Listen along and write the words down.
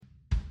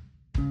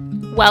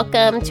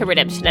Welcome to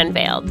Redemption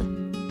Unveiled.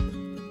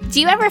 Do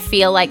you ever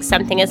feel like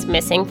something is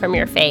missing from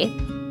your faith?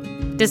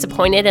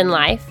 Disappointed in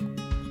life?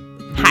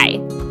 Hi,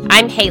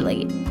 I'm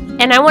Haley,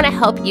 and I want to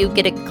help you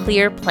get a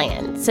clear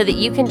plan so that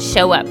you can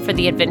show up for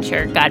the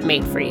adventure God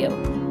made for you.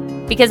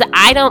 Because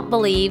I don't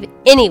believe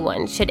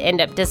anyone should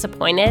end up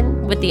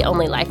disappointed with the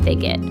only life they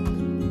get.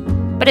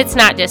 But it's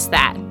not just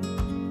that.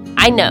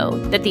 I know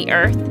that the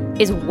earth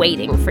is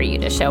waiting for you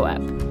to show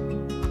up.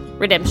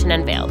 Redemption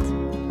Unveiled.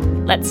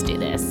 Let's do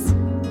this.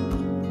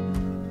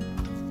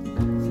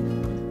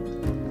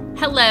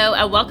 Hello,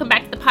 and welcome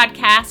back to the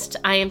podcast.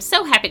 I am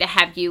so happy to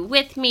have you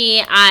with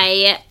me.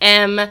 I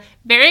am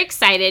very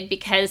excited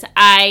because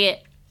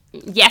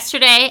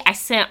yesterday I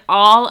sent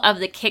all of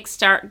the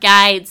Kickstart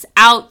guides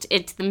out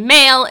into the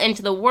mail,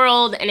 into the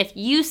world, and if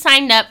you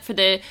signed up for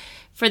the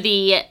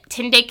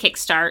 10-day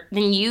Kickstart,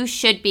 then you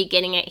should be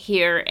getting it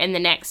here in the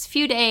next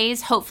few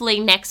days, hopefully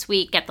next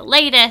week at the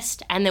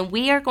latest, and then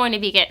we are going to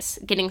be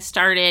getting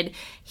started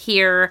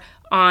here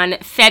on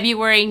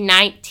February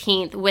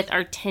 19th with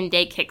our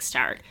 10-day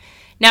Kickstart.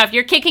 Now, if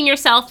you're kicking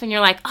yourself and you're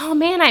like, oh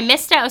man, I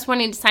missed it, I was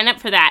wanting to sign up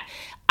for that,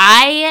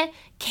 I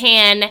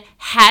can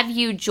have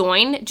you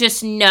join.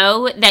 Just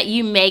know that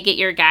you may get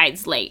your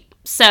guides late.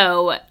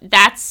 So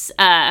that's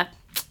up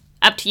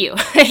to you.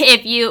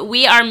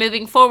 We are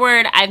moving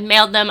forward. I've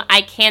mailed them.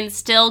 I can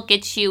still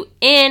get you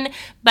in,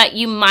 but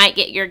you might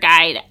get your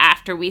guide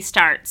after we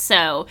start.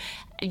 So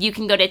you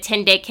can go to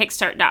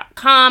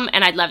 10daykickstart.com,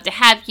 and I'd love to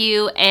have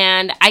you,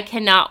 and I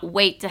cannot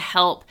wait to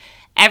help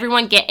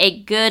everyone get a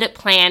good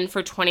plan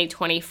for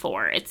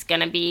 2024. It's going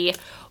to be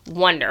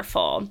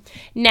wonderful.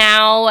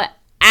 Now,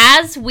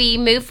 as we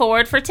move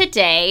forward for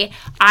today,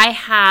 I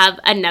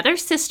have another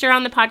sister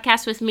on the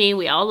podcast with me.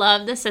 We all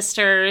love the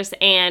sisters.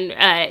 And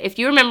if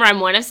you remember, I'm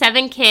one of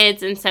 7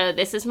 kids. And so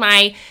this is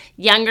my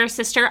younger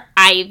sister,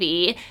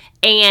 Ivy.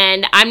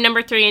 And I'm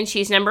number 3 and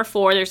she's number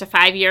 4. There's a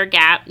 5-year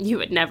gap. You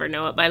would never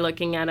know it by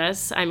looking at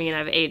us. I mean,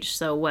 I've aged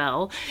so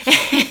well.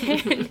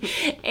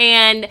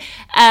 And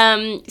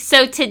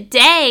so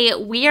today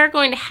we are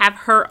going to have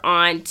her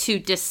on to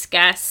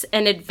discuss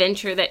an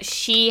adventure that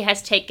she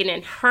has taken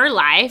in her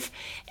life.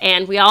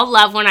 And we all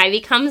love when Ivy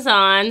comes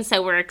on,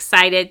 so we're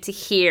excited to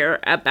hear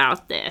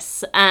about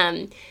this.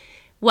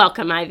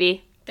 Welcome,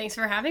 Ivy. Thanks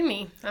for having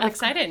me. I'm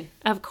excited.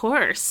 Of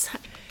course.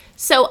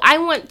 So I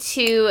want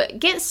to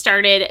get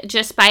started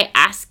just by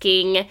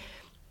asking,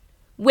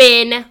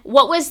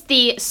 what was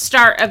the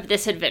start of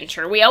this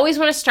adventure? We always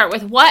want to start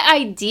with what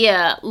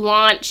idea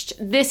launched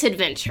this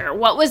adventure?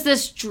 What was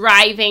this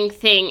driving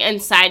thing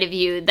inside of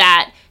you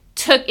that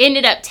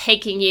ended up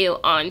taking you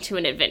onto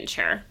an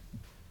adventure?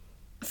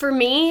 For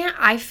me,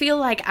 I feel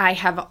like I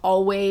have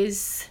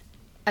always,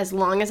 as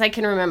long as I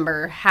can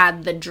remember,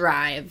 had the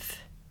drive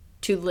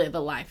to live a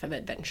life of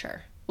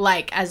adventure.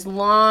 Like, as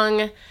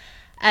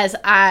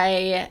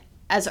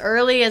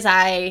early as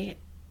I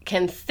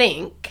can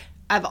think,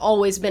 I've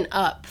always been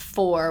up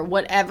for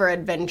whatever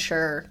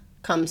adventure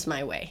comes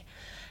my way.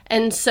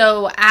 And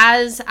so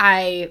as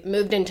I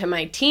moved into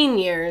my teen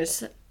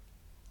years,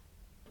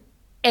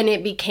 and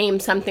it became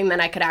something that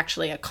I could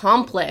actually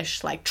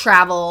accomplish, like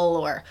travel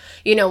or,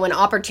 when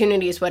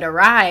opportunities would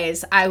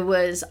arise, I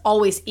was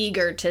always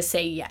eager to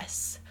say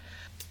yes.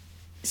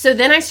 So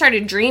then I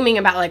started dreaming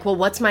about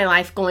what's my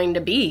life going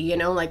to be?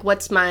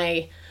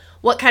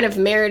 What kind of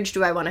marriage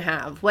do I want to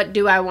have? What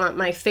do I want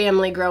my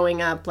family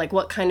growing up?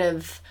 What kind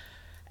of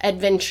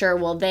adventure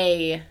will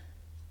they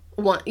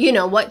want?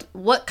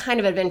 What kind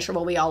of adventure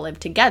will we all live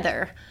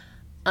together?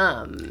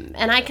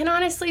 And I can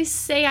honestly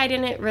say I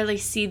didn't really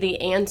see the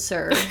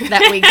answer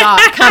that we got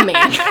coming.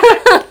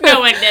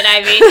 No one did,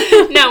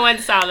 Ivy. No one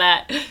saw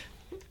that.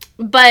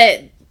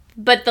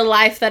 But the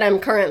life that I'm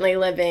currently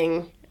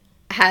living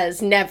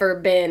has never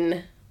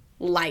been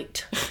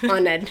light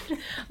on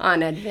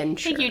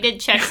adventure. I think you did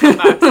check some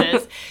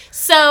boxes.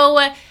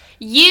 So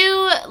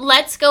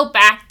let's go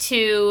back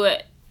to,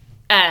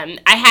 I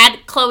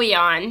had Chloe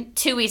on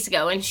 2 weeks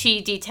ago, and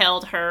she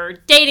detailed her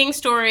dating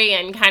story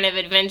and kind of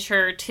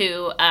adventure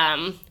to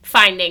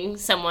finding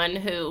someone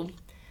who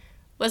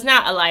was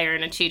not a liar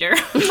and a cheater.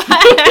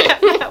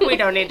 We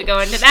don't need to go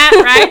into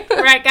that,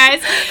 right,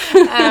 guys?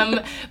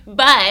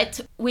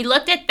 But we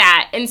looked at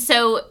that, and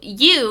so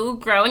you,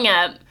 growing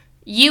up,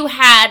 you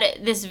had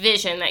this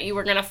vision that you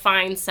were going to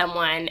find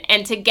someone,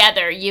 and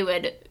together you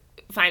would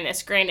find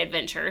this grand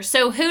adventure.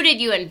 So who did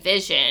you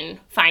envision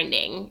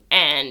finding,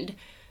 and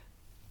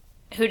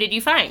who did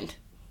you find?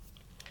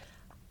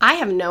 I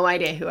have no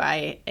idea who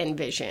I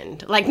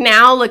envisioned.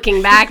 Now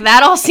looking back,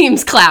 that all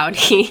seems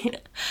cloudy.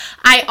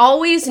 I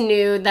always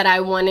knew that I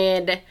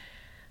wanted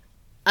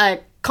a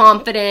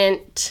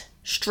confident,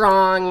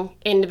 strong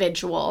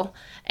individual.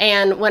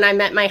 And when I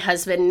met my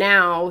husband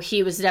now,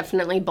 he was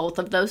definitely both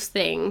of those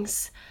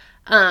things.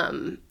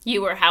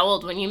 You were how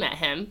old when you met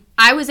him?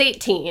 I was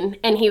 18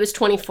 and he was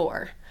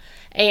 24.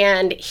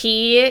 And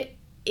he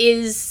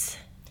is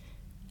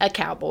a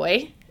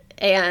cowboy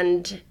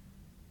and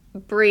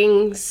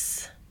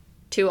brings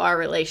to our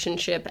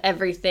relationship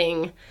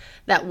everything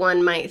that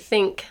one might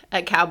think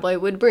a cowboy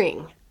would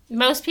bring.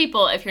 Most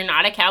people, if you're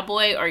not a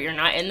cowboy or you're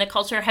not in the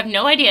culture, have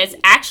no idea it's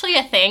actually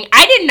a thing.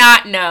 I did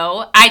not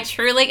know. I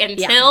truly,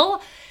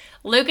 until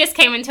Lucas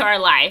came into our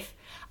life,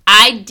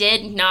 I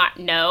did not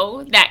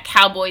know that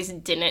cowboys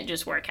didn't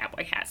just wear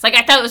cowboy hats. Like,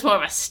 I thought it was more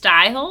of a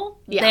style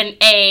than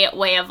a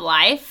way of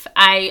life.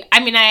 I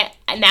mean,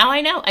 now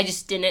I know. I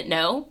just didn't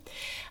know.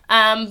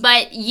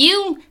 But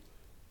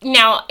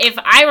now, if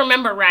I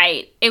remember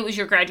right, it was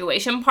your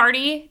graduation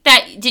party.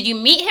 Did you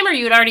meet him, or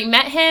you had already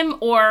met him,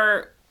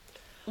 or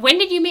when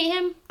did you meet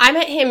him? I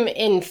met him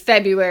in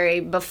February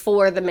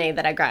before the May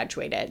that I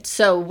graduated.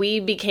 So we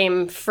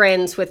became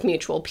friends with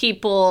mutual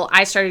people.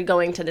 I started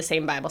going to the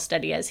same Bible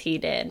study as he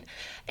did.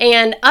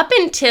 And up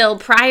until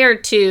prior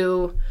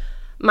to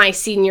my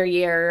senior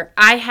year,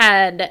 I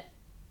had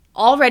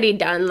already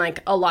done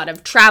like a lot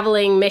of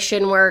traveling,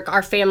 mission work.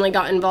 Our family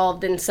got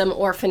involved in some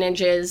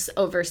orphanages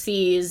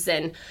overseas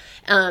and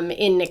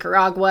in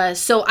Nicaragua.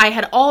 So I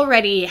had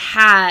already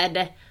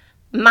had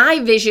my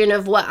vision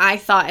of what I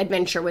thought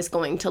adventure was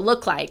going to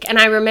look like. And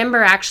I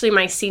remember actually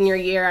my senior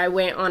year, I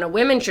went on a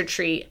women's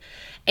retreat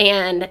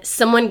and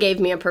someone gave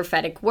me a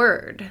prophetic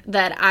word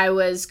that I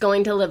was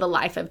going to live a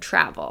life of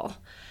travel.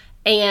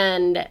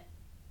 And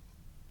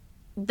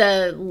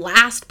the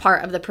last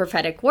part of the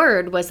prophetic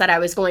word was that I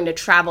was going to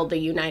travel the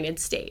United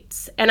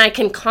States. And I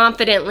can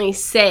confidently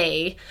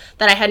say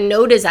that I had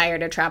no desire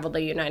to travel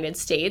the United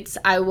States.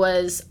 I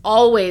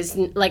always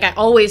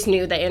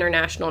knew that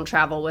international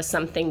travel was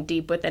something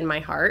deep within my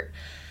heart.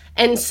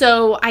 And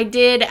so I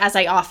did, as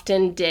I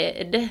often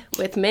did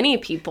with many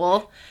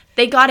people,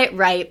 they got it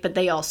right, but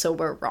they also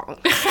were wrong.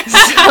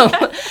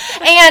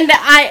 And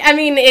I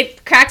mean,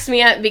 it cracks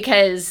me up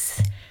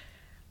because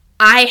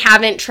I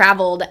haven't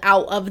traveled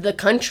out of the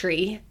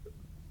country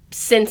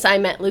since I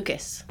met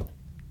Lucas.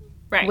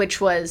 Right.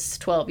 Which was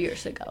 12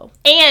 years ago.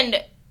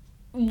 And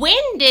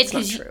when did... It's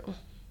not true.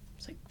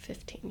 It's like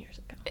 15 years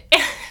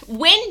ago.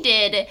 When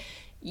did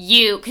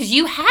you... Because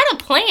you had a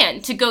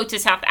plan to go to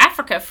South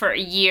Africa for a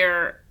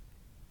year,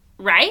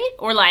 right?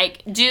 Or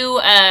like do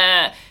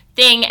a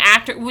thing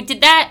after... When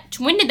did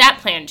that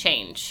plan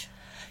change?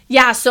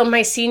 Yeah, so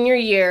my senior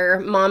year,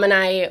 Mom and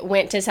I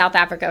went to South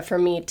Africa for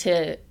me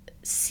to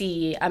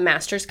see a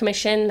master's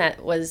commission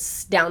that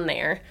was down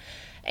there.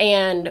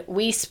 And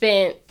we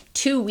spent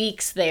 2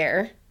 weeks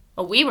there.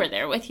 Well, we were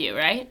there with you,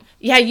 right?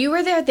 Yeah, you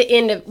were there at the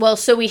end of... Well,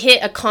 so we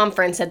hit a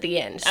conference at the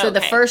end. So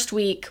the first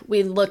week,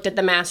 we looked at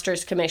the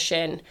master's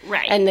commission.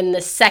 Right. And then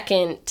the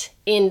second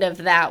end of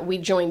that, we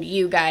joined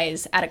you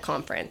guys at a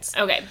conference.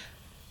 Okay.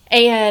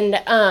 And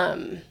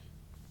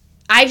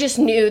I just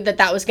knew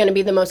that was going to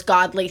be the most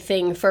godly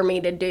thing for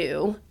me to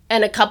do.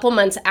 And a couple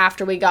months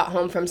after we got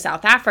home from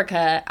South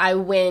Africa, I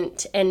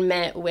went and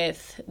met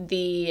with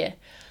the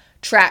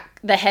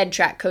head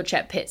track coach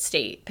at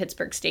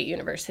Pittsburgh State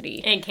University.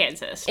 In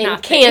Kansas.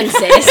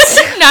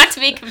 Kansas. Not to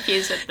be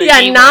confused with the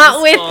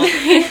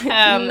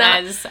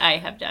as I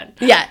have done.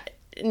 Yeah.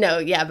 No,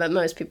 yeah, but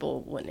most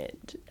people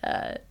wouldn't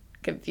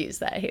confuse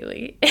that,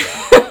 Haley.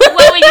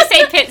 Well, when you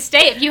say Pitt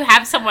State, if you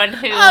have someone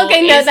who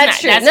okay, no,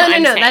 that's true.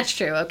 No, that's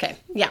true. Okay.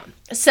 Yeah.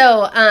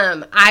 So,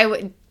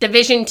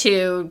 Division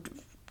II...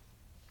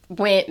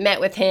 met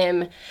with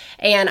him,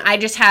 and I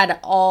just had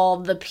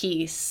all the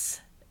peace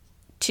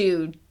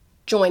to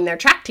join their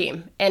track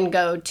team and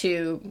go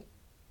to,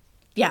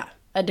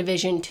 a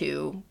Division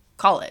II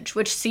college,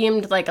 which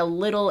seemed like a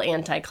little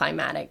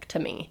anticlimactic to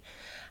me.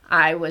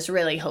 I was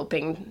really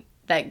hoping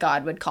that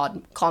God would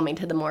call me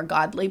to the more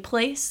godly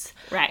place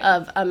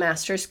of a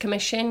master's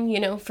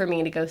commission, for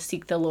me to go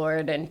seek the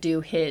Lord and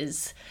do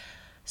his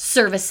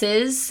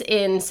services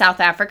in South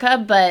Africa,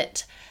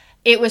 but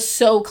it was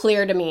so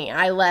clear to me.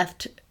 I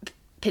left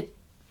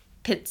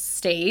Pitt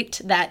State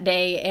that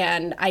day,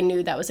 and I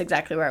knew that was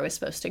exactly where I was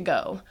supposed to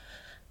go,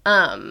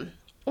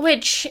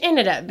 which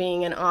ended up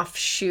being an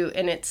offshoot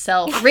in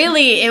itself.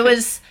 Really, it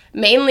was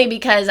mainly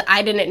because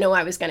I didn't know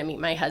I was going to meet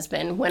my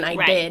husband when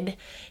I did.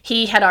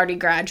 He had already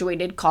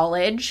graduated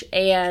college,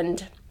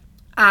 and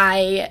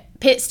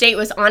Pitt State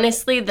was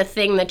honestly the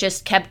thing that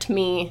just kept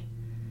me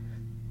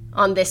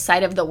on this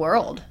side of the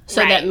world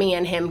so that me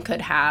and him could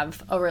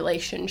have a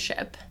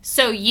relationship.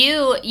 So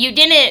you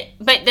didn't,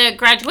 but the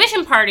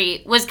graduation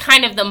party was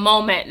kind of the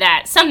moment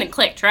that something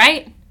clicked,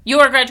 right?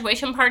 Your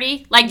graduation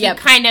party? Like you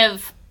kind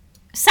of,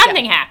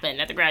 something happened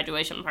at the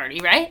graduation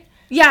party, right?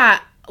 Yeah.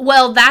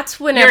 Well, that's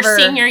whenever... Your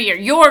senior year,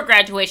 your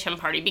graduation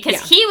party,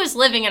 because he was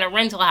living in a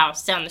rental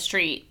house down the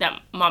street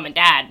that Mom and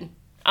Dad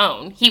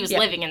own. He was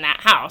living in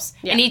that house,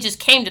 and he just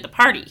came to the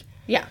party.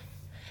 Yeah.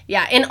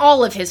 Yeah, and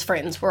all of his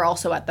friends were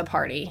also at the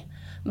party.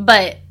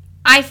 But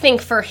I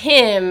think for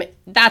him,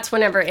 that's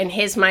whenever in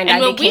his mind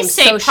I became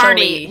socially... And when we say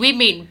party, we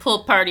mean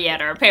pool party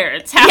at our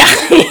parents'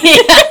 house.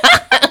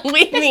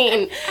 We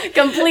mean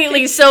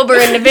completely sober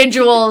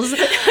individuals,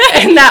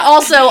 and that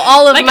also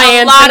all of my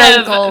aunts and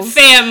uncles... a lot of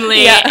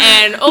family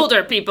and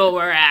older people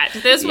were at.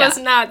 This was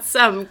not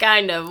some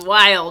kind of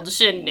wild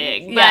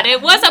shindig, but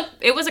it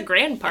was a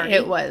grand party.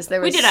 It was.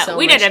 There was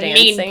we did a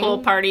mean pool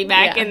party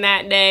back in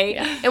that day.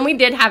 Yeah. And we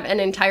did have an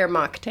entire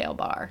mocktail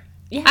bar.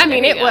 Yeah, I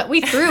mean,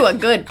 we threw a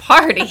good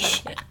party.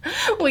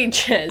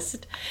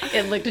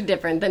 it looked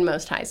different than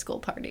most high school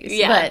parties.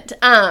 Yeah.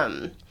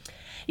 But,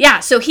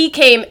 yeah, so he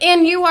came,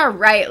 and you are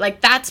right.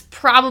 Like, that's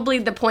probably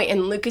the point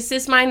in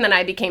Lucas's mind that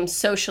I became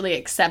socially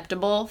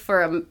acceptable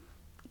for a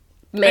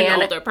man,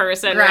 an older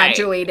person,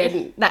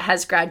 graduated, that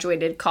has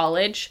graduated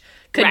college,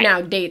 could Right.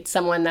 now date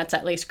someone that's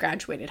at least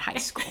graduated high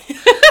school.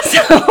 So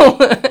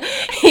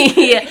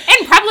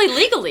and probably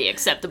legally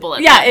acceptable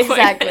at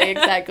that point.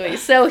 exactly.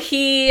 So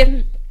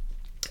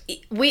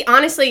we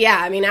honestly,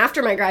 I mean,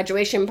 after my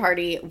graduation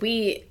party,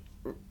 we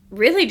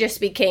really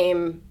just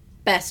became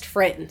best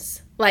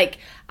friends. Like,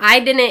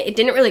 it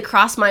didn't really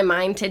cross my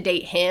mind to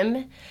date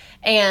him,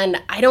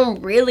 and I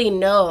don't really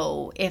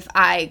know if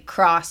I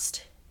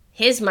crossed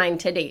his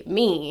mind to date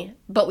me,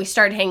 but we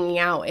started hanging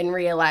out and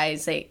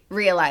realized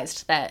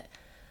that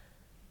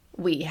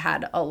we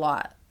had a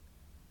lot,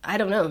 I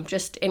don't know,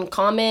 just in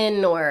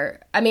common. Or,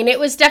 I mean, it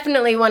was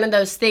definitely one of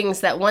those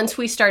things that once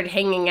we started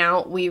hanging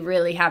out, we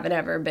really haven't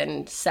ever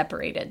been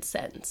separated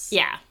since.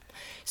 Yeah.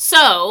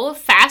 So,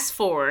 fast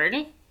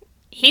forward,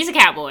 he's a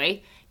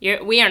cowboy.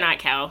 We are not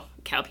cow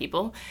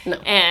people. No.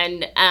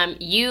 And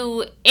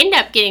you end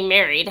up getting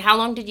married. How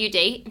long did you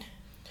date?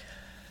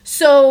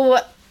 So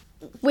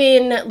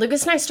when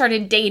Lucas and I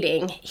started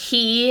dating,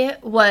 he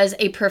was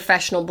a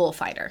professional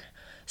bullfighter.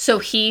 So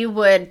he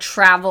would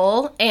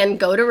travel and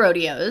go to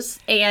rodeos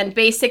and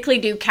basically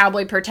do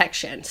cowboy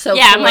protection. So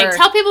yeah, I'm like,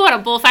 tell people what a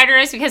bullfighter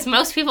is, because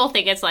most people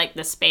think it's like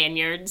the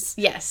Spaniards.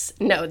 Yes.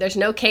 No, there's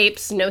no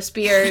capes, no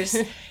spears.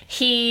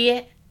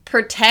 He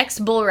protects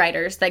bull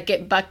riders that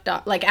get bucked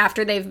off. Like,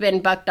 after they've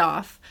been bucked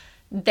off,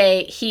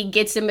 he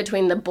gets in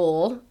between the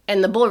bull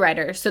and the bull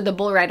rider, so the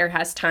bull rider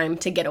has time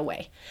to get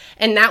away.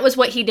 And that was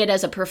what he did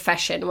as a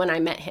profession when I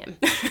met him.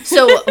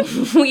 So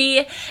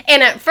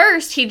and at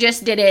first he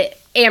just did it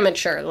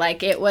amateur.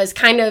 Like, it was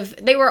kind of,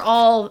 they were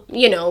all,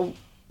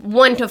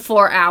 1 to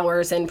 4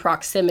 hours in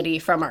proximity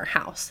from our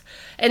house.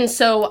 And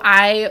so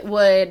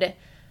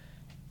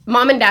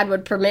Mom and Dad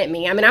would permit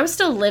me. I mean, I was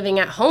still living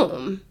at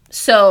home.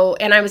 So,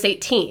 and I was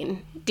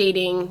 18,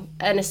 dating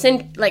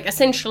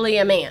essentially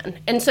a man.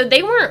 And so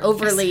they weren't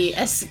overly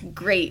as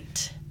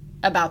great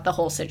about the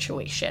whole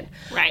situation.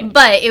 Right.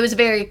 But it was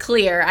very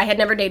clear. I had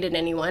never dated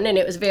anyone, and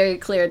it was very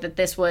clear that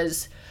this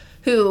was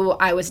who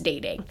I was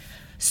dating.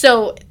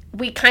 So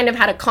we kind of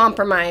had a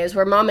compromise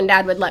where Mom and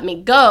Dad would let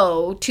me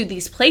go to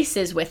these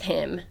places with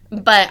him,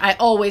 but I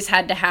always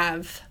had to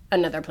have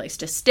another place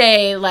to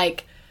stay.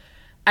 Like,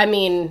 I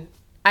mean,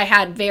 I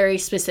had very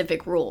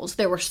specific rules.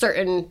 There were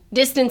certain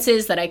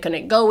distances that I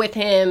couldn't go with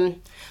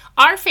him.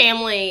 Our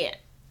family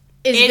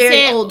is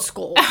very old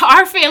school.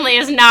 Our family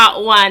is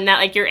not one that,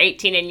 like, you're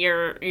 18 and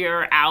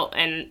you're out.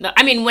 And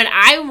I mean, when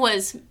I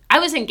was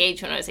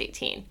engaged when I was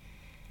 18.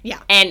 Yeah.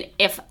 And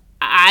if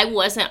I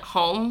wasn't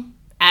home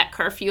at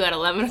curfew at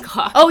 11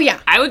 o'clock, oh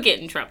yeah, I would get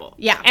in trouble.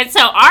 Yeah. And so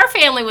our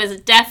family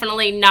was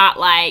definitely not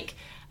like,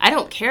 I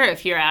don't care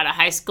if you're out of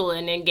high school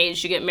and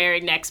engaged to get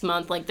married next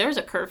month. Like, there's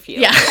a curfew.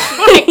 Yeah.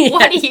 Like,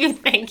 what do you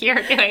think you're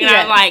doing? And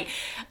I'm like,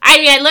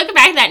 I look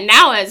back at that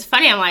now, it's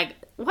funny. I'm like,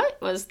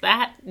 what was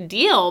that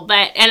deal?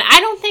 And I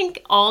don't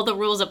think all the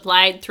rules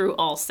applied through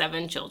all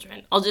 7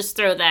 children. I'll just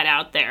throw that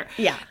out there.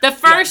 Yeah. The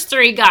first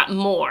 3 got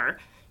more.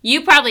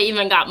 You probably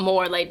even got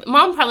more. Like,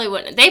 Mom probably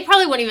wouldn't. They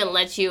probably wouldn't even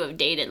let you have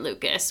dated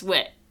Lucas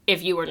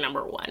if you were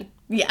number 1.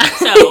 Yeah.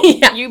 So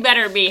you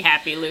better be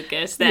happy,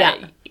 Lucas,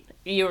 that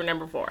you were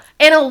number 4.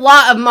 And a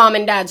lot of Mom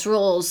and Dad's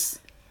rules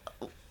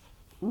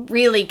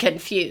really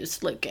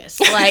confused Lucas.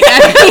 Like,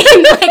 I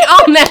mean, like,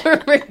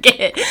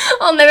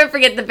 I'll never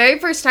forget the very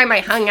first time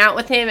I hung out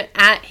with him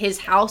at his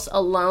house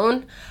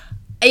alone.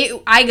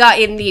 I got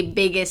in the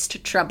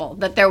biggest trouble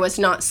that there was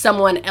not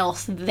someone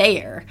else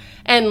there.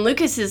 And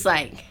Lucas is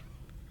like,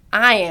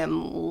 I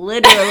am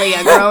literally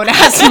a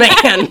grown-ass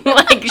man.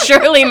 Like,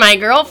 surely my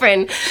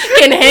girlfriend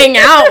can hang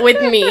out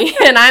with me.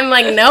 And I'm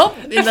like, nope,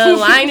 the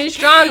line is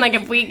drawn. Like,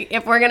 if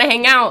we're going to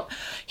hang out,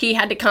 he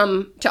had to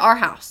come to our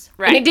house.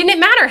 Right. And it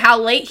didn't matter how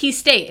late he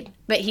stayed,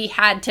 but he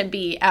had to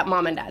be at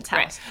Mom and Dad's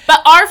house. Right.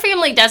 But our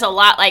family does a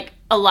lot. Like,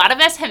 a lot of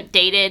us have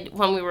dated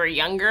when we were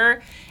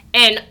younger,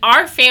 and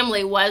our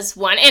family was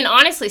one, and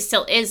honestly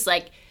still is,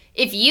 like,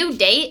 if you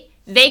date,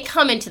 they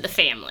come into the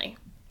family.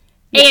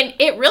 Yeah. And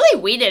it really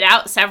weeded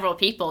out several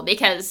people,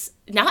 because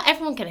not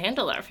everyone can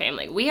handle our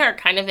family. We are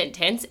kind of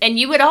intense, and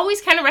you would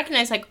always kind of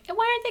recognize, like,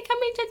 why aren't they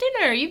coming to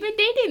dinner? You've been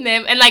dating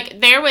them. And,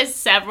 like, there was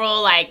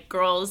several, like,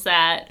 girls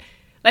that,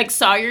 like,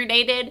 Sawyer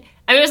dated.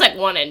 I mean, it was, like,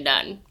 one and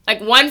done.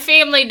 Like, one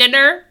family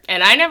dinner,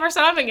 and I never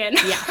saw him again.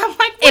 Yeah. I'm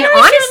like,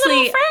 where is your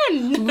little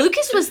friend?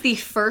 Lucas was the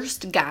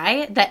first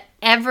guy that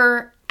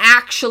ever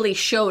actually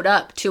showed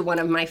up to one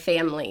of my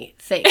family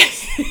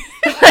things.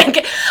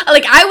 like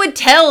I would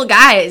tell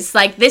guys,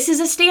 like, this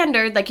is a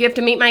standard, like, you have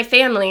to meet my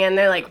family, and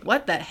they're like,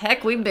 what the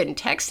heck, we've been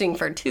texting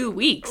for 2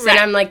 weeks. Right. And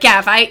I'm like,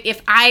 yeah,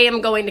 if I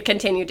am going to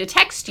continue to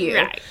text you,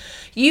 right,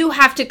 you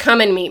have to come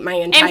and meet my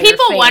entire family. And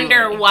people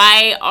wonder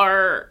why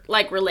our,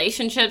 like,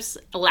 relationships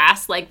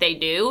last like they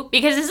do,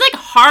 because it's, like,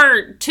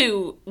 hard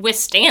to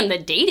withstand the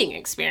dating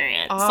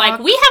experience. Like,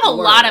 we have a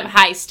lot of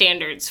high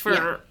standards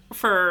for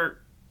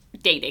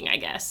dating, I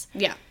guess.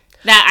 Yeah.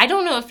 That I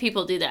don't know if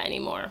people do that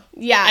anymore.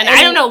 Yeah. And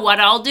I don't know what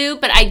I'll do,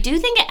 but I do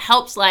think it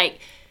helps, like,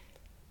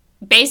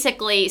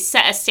 basically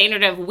set a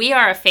standard of we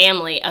are a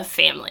family of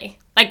family.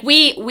 Like,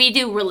 we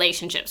do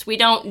relationships. We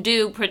don't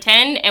do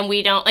pretend, and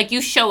we don't, like,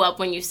 you show up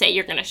when you say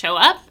you're going to show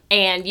up,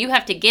 and you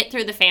have to get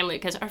through the family,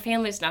 because our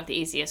family is not the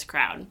easiest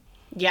crowd.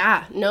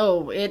 Yeah,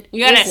 no, it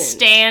You got to isn't.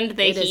 stand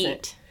the It heat.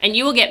 Isn't. And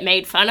you will get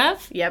made fun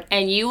of. Yep.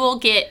 And you will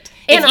get,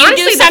 And if you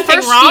honestly, do the something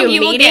first wrong, few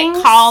you will meetings-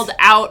 get called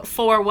out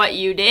for what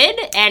you did.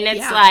 And it's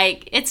Yeah.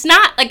 like, it's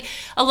not, like,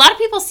 a lot of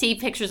people see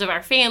pictures of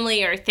our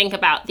family or think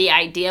about the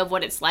idea of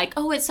what it's like.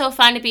 Oh, it's so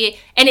fun to be,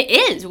 and it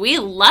is. We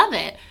love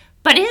it.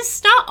 But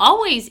it's not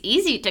always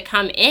easy to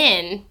come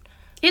in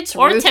It's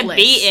or ruthless. to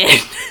be in.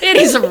 It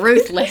is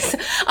ruthless.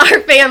 Our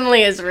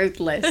family is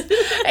ruthless.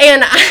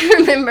 And I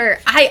remember,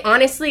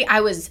 I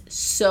was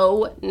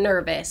so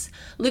nervous.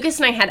 Lucas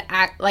and I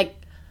had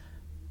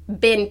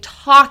been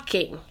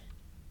talking.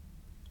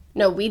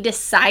 No, he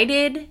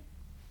decided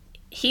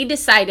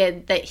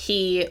that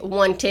he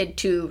wanted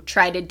to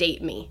try to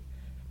date me.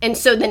 And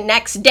so the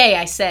next day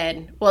I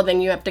said, well,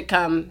 then you have to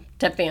come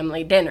to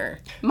family dinner.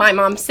 My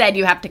mom said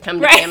you have to come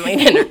to family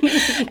dinner.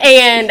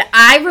 And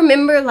I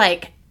remember,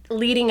 like,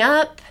 leading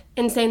up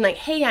and saying, like,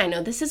 hey, I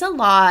know this is a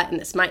lot and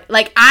this might,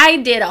 like, I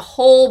did a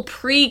whole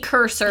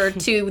precursor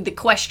to the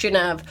question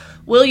of,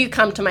 will you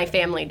come to my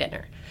family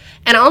dinner?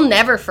 And I'll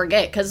never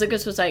forget, because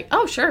Lucas was like,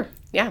 oh, sure,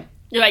 yeah.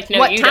 You're like, no,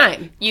 What you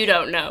time? You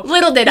don't know.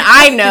 Little did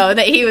I know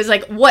that he was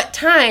like, what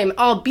time?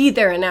 I'll be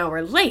there an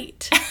hour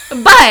late.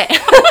 But,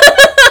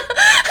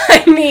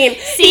 I mean,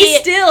 he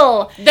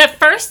still... The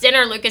first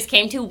dinner Lucas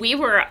came to, we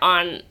weren't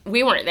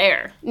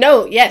there.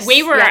 No, yes.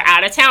 We were yeah.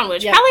 out of town,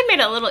 which Yeah. probably made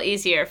it a little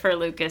easier for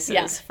Lucas's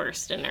Yeah.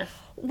 first dinner.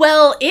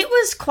 Well, it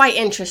was quite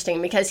interesting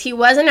because he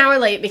was an hour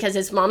late because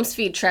his mom's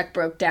feed truck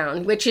broke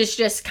down, which is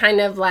just kind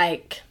of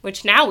like...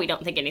 Which now we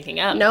don't think anything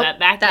of, Nope, but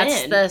back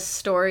that's then... the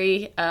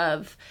story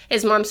of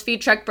his mom's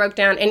feed truck broke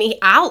down. And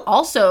I'll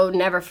also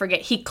never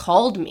forget, he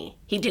called me.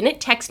 He didn't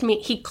text me,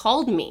 he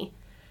called me.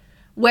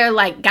 Where,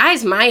 like,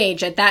 guys my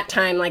age at that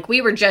time, like,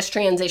 we were just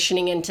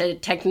transitioning into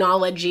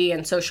technology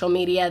and social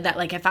media, that,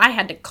 like, if I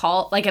had to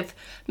call, like, if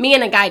me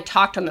and a guy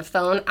talked on the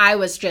phone, I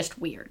was just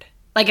weird.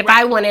 Like, if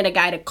I wanted a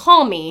guy to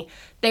call me,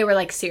 they were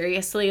like,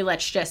 seriously,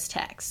 let's just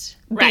text.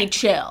 Be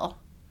chill.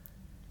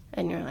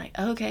 And you're like,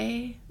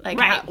 okay. Like,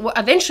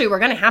 eventually we're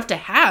going to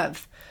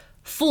have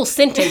full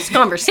sentence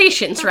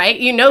conversations, right?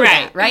 You know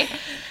that, right?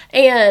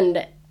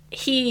 And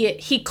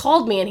he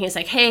called me and he's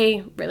like,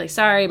 hey, really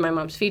sorry, my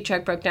mom's feed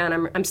truck broke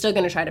down. I'm still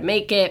going to try to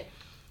make it.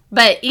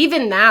 But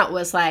even that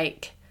was,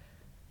 like,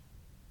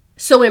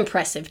 so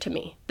impressive to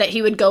me that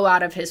he would go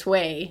out of his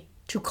way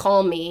to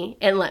call me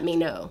and let me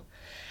know.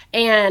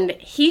 And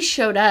he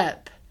showed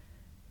up,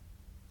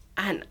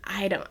 and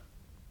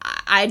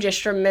I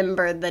just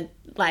remember the,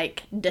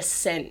 like,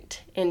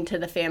 descent into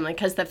the family,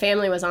 because the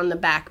family was on the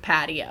back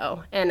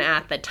patio, and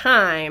at the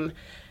time,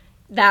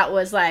 that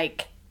was,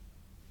 like,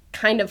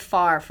 kind of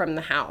far from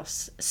the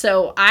house.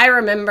 So I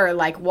remember,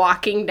 like,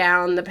 walking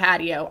down the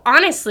patio.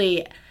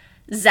 Honestly,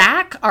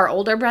 Zach, our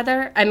older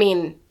brother, I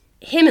mean,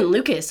 him and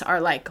Lucas are,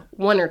 like,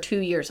 1 or 2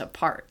 years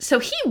apart. So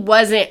he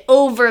wasn't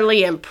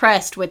overly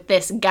impressed with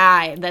this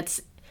guy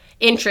that's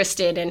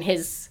interested in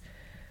his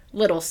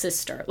little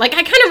sister. Like,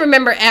 I kind of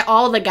remember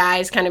all the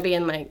guys kind of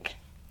being like,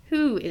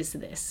 who is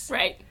this?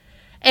 Right.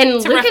 And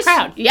it's Lucas, a rough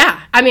crowd.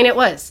 Yeah, I mean, it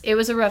was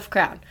a rough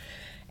crowd.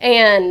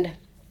 And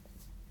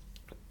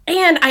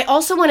I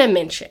also want to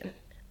mention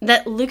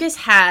that Lucas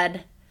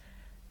had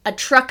a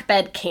truck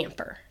bed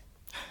camper.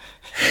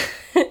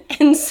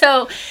 And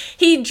so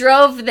he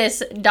drove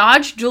this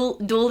Dodge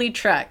dually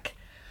truck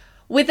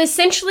with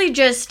essentially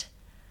just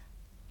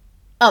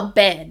a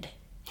bed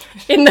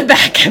in the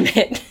back of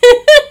it.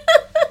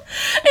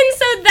 And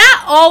so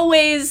that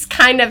always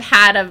kind of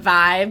had a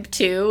vibe,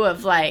 too,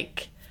 of,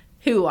 like,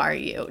 who are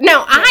you?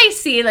 Now, I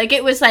see, like,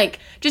 it was, like,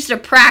 just a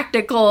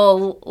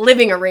practical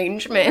living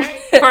arrangement.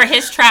 For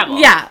his travel.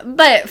 Yeah,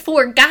 but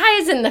for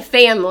guys in the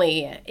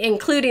family,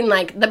 including,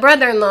 like, the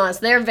brother-in-laws,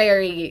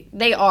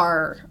 they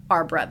are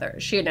our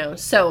brothers, you know?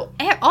 So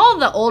all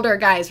the older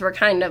guys were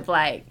kind of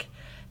like,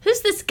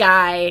 who's this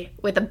guy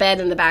with a bed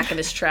in the back of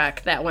his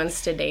truck that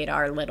wants to date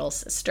our little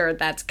sister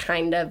that's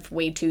kind of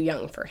way too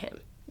young for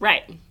him?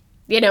 Right.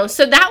 You know,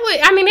 so that was,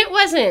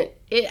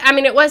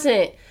 it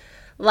wasn't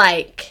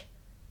like,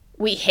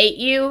 we hate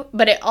you,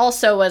 but it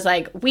also was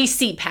like, we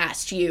see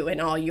past you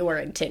and all your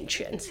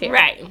intentions here.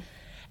 Right.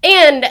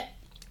 And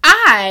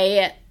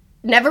I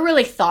never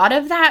really thought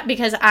of that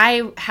because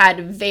I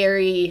had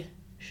very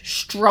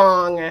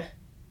strong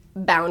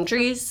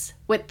boundaries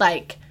with,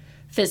 like,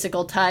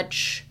 physical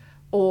touch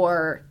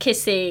or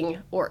kissing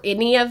or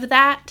any of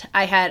that.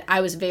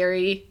 I was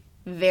very,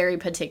 very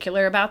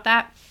particular about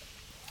that.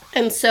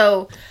 And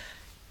so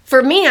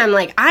for me, I'm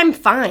like, I'm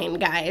fine,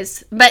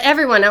 guys. But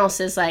everyone else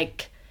is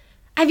like,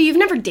 you've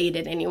never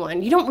dated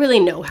anyone. You don't really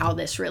know how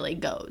this really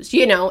goes,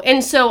 you know?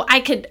 And so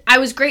I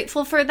was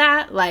grateful for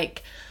that,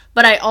 like,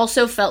 but I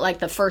also felt like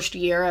the first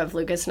year of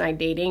Lucas and I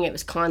dating, it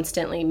was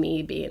constantly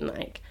me being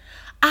like,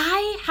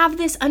 I have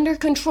this under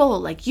control.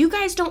 Like, you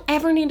guys don't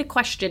ever need to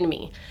question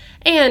me.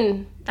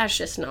 And that's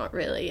just not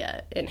really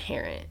an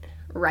inherent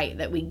right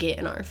that we get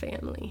in our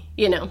family,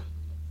 you know?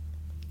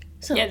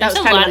 So Yeah, that was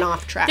kind of an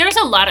off track. There's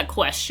a lot of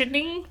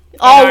questioning.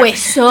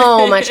 Always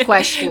so much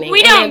questioning.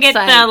 We don't get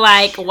the,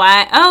 like,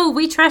 why, oh,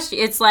 we trust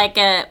you. It's like,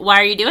 why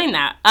are you doing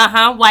that?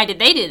 Why did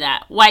they do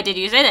that? Why did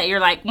you say that?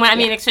 You're like, well, I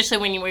mean, especially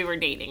when we were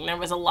dating, there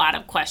was a lot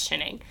of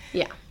questioning.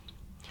 Yeah.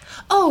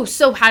 Oh,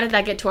 so how did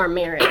that get to our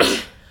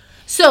marriage?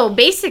 So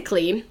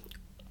basically,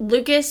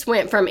 Lucas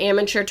went from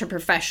amateur to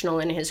professional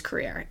in his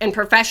career. And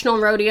professional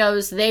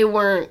rodeos, they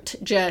weren't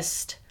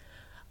just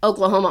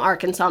Oklahoma,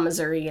 Arkansas,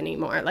 Missouri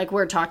anymore. Like,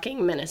 we're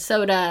talking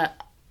Minnesota,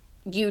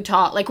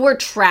 Utah. Like, we're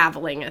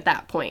traveling at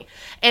that point.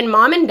 And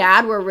Mom and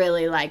Dad were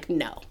really like,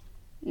 no.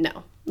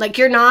 Like,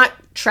 you're not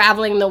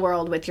traveling the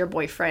world with your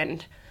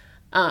boyfriend.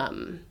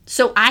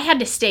 So I had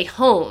to stay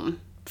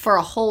home for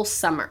a whole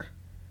summer.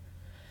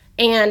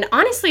 And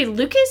honestly,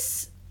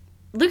 Lucas's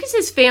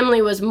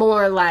family was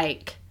more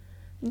like,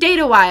 date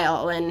a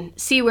while and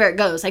see where it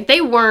goes. Like,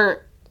 they weren't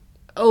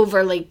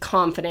overly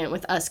confident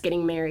with us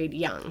getting married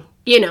young,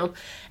 you know?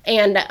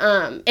 And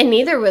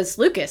neither was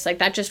Lucas. Like,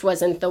 that just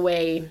wasn't the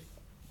way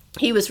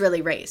he was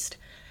really raised.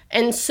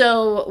 And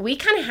so we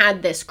kind of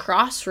had this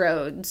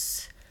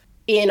crossroads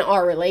in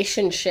our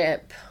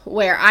relationship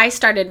where I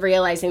started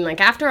realizing,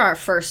 like, after our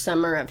first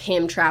summer of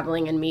him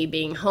traveling and me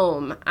being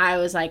home, I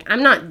was like,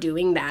 I'm not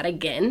doing that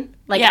again.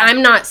 Like,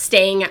 I'm not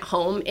staying at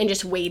home and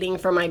just waiting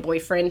for my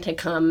boyfriend to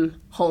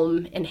come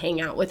home and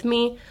hang out with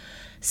me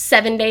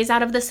 7 days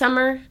out of the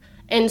summer.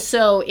 And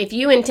so if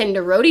you intend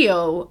to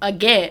rodeo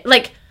again,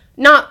 like,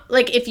 not,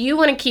 like, if you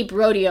want to keep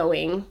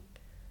rodeoing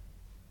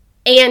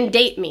and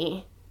date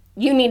me,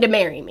 you need to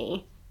marry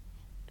me.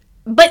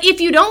 But if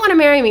you don't want to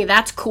marry me,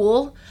 that's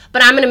cool.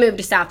 But I'm going to move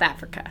to South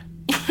Africa.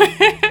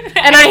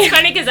 And it's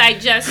funny because I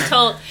just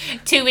told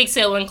 2 weeks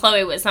ago when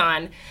Chloe was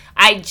on,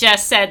 I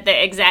just said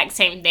the exact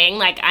same thing.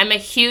 Like, I'm a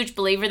huge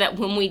believer that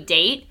when we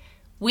date,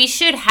 we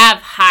should have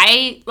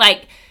high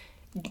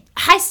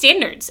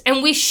standards.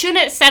 And we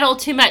shouldn't settle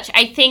too much.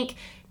 I think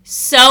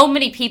so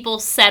many people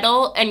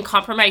settle and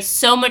compromise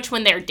so much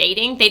when they're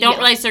dating. They don't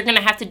realize they're going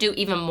to have to do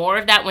even more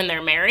of that when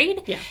they're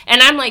married. Yeah.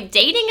 And I'm like,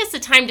 dating is the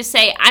time to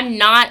say, I'm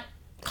not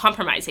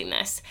compromising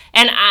this.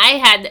 And I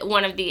had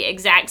one of the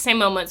exact same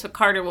moments with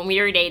Carter when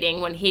we were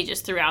dating, when he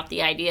just threw out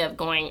the idea of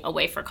going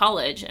away for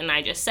college. And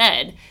I just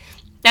said,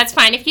 that's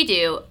fine if you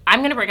do.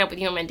 I'm going to break up with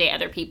you and date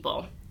other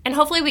people. And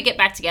hopefully we get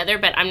back together,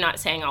 but I'm not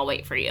saying I'll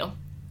wait for you.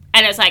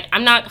 And it's like,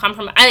 I'm not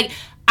compromising.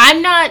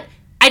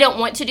 I don't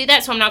want to do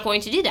that, so I'm not going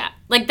to do that.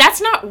 Like,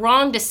 that's not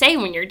wrong to say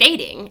when you're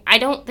dating. I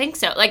don't think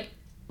so. Like,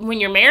 when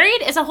you're married,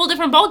 it's a whole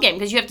different ballgame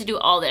because you have to do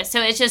all this.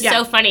 So it's just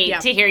so funny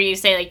to hear you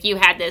say, like, you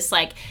had this,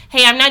 like,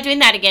 hey, I'm not doing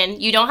that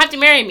again. You don't have to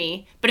marry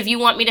me, but if you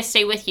want me to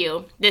stay with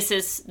you, this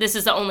is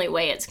the only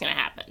way it's going to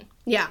happen.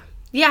 Yeah.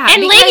 Yeah.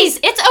 And ladies,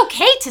 it's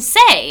okay to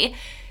say,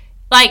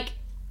 like,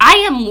 I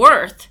am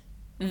worth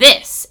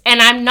this,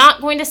 and I'm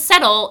not going to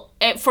settle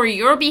for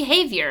your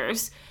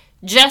behaviors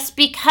just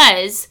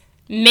because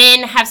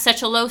men have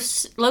such a low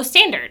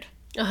standard.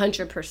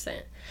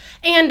 100%.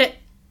 And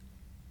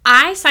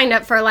I signed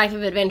up for a life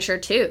of adventure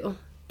too,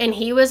 and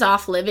he was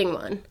off living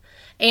one.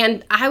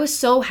 And I was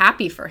so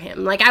happy for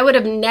him. Like, I would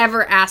have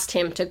never asked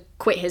him to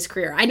quit his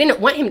career. I didn't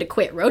want him to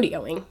quit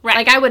rodeoing. Right.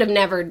 Like, I would have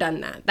never done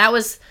that. That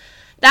was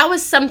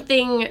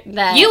something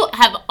that... You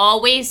have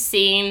always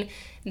seen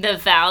the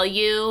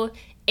value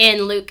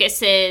in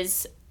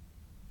Lucas's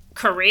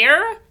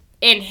career,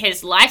 in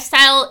his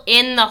lifestyle,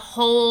 in the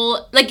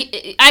whole...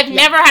 Like, I've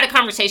never had a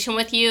conversation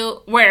with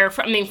you where,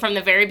 from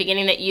the very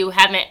beginning, that you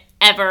haven't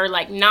ever,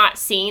 like, not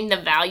seen the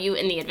value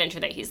in the adventure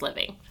that he's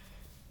living.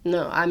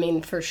 No, I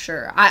mean, for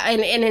sure.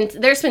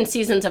 There's been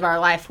seasons of our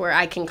life where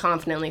I can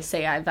confidently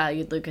say I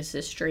valued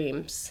Lucas's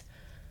dreams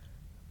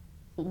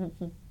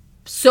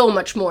so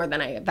much more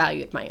than I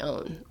valued my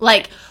own.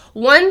 Like,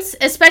 once,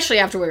 especially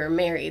after we were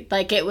married,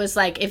 like, it was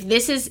like,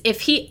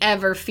 if he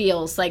ever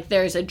feels like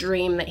there's a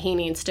dream that he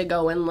needs to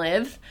go and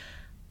live,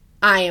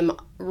 I am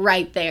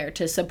right there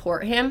to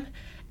support him.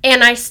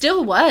 And I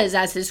still was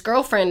as his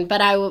girlfriend,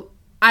 but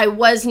I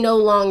was no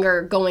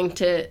longer going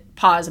to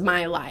pause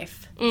my life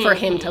for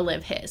him to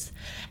live his.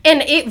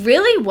 And it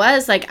really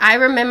was, like, I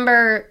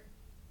remember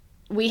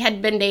we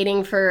had been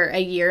dating for a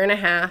year and a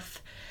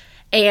half,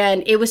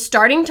 and it was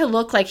starting to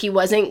look like he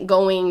wasn't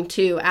going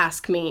to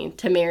ask me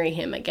to marry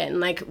him again.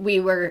 Like, we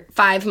were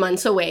 5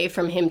 months away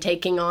from him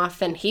taking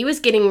off, and he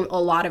was getting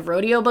a lot of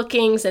rodeo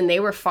bookings, and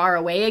they were far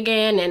away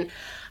again. And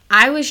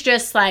I was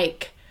just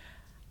like,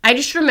 I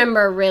just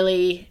remember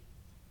really,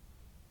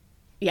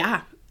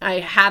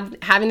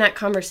 having that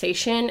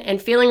conversation and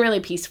feeling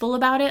really peaceful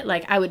about it.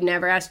 Like, I would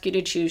never ask you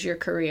to choose your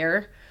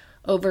career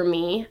over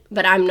me,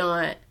 but I'm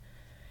not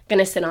going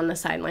to sit on the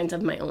sidelines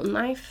of my own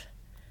life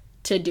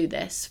to do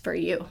this for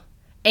you.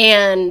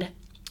 And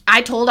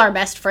I told our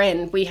best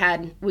friend,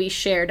 we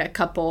shared a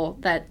couple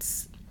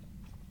that's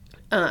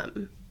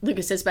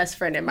Lucas's best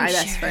friend and my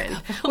best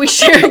friend. We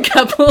share a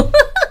couple.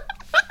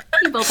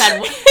 We both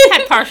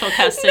had partial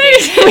custody.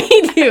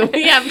 We do.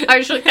 We have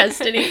partial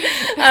custody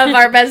of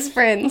our best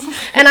friends.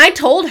 And I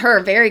told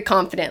her very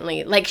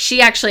confidently, like,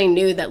 she actually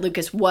knew that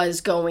Lucas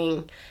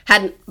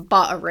had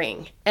bought a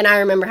ring. And I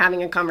remember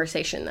having a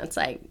conversation that's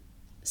like,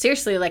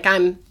 seriously, like,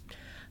 I'm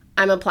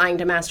applying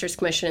to Master's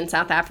Commission in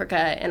South Africa,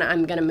 and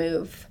I'm going to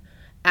move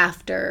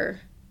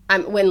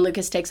when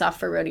Lucas takes off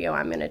for rodeo,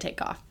 I'm going to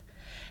take off.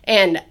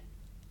 And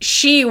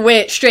she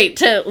went straight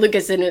to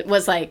Lucas and it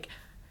was like,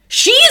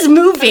 she's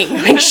moving.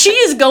 Like, she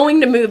is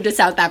going to move to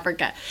South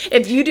Africa.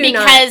 If you do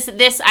not. Because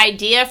this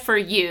idea for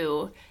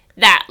you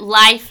that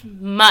life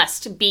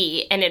must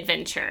be an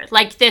adventure.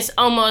 Like, this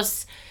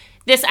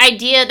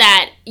idea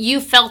that you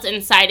felt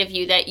inside of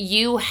you that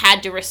you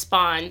had to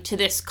respond to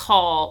this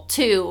call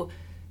to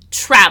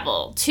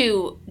travel,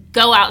 to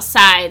go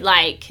outside,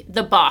 like,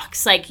 the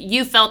box. Like,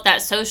 you felt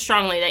that so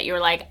strongly that you were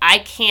like, I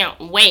can't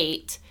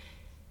wait.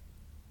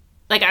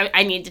 Like,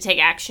 I need to take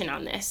action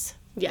on this.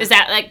 Yeah. Is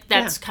that, like,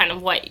 that's kind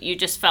of what you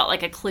just felt,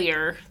 like, a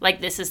clear,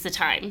 like, this is the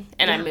time,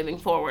 and I'm moving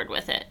forward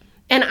with it.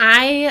 And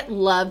I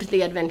loved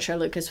the adventure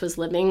Lucas was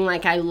living.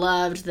 Like, I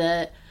loved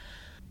the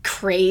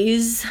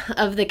craze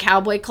of the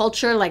cowboy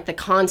culture, like the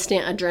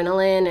constant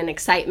adrenaline and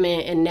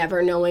excitement and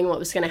never knowing what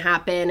was going to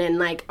happen. And,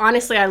 like,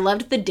 honestly, I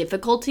loved the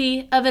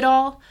difficulty of it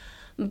all.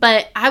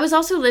 But I was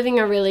also living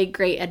a really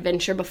great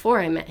adventure before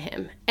I met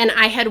him. And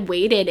I had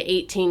waited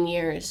 18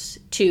 years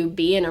to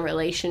be in a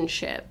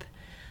relationship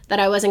that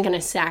I wasn't going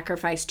to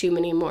sacrifice too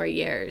many more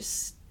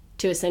years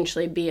to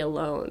essentially be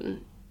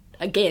alone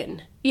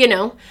again, you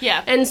know?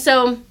 Yeah. And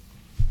so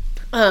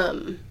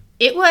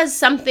it was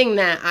something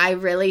that I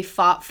really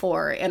fought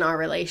for in our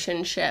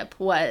relationship,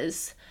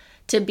 was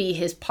to be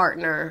his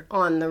partner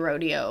on the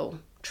rodeo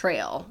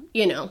trail,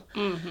 you know?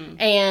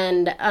 Mm-hmm.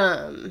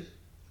 And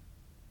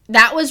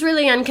that was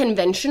really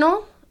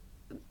unconventional,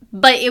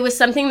 but it was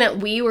something that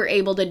we were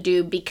able to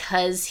do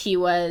because he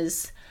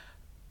wasn't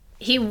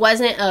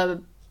a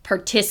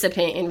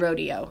participant in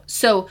rodeo.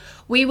 So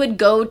we would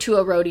go to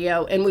a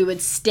rodeo and we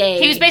would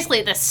stay. He was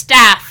basically the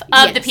staff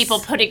of the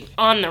people putting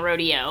on the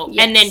rodeo.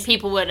 Yes. And then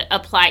people would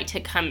apply to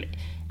come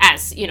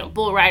as, you know,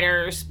 bull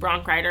riders,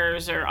 bronc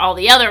riders, or all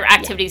the other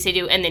activities they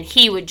do. And then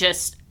he would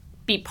just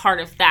be part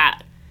of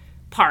that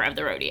part of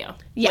the rodeo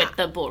with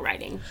the bull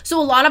riding.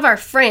 So a lot of our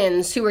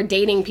friends who were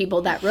dating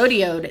people that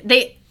rodeoed,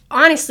 they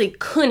honestly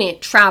couldn't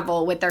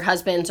travel with their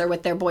husbands or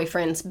with their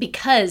boyfriends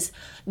because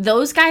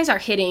those guys are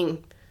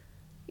hitting,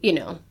 you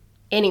know,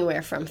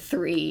 anywhere from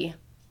 3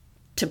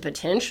 to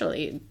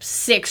potentially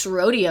 6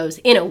 rodeos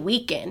in a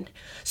weekend.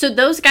 So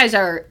those guys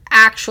are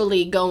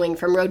actually going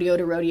from rodeo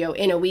to rodeo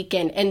in a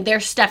weekend, and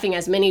they're stuffing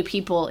as many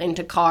people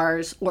into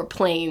cars or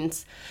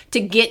planes to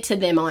get to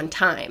them on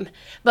time.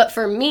 But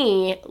for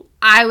me,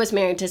 I was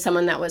married to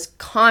someone that was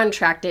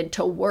contracted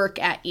to work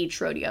at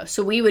each rodeo.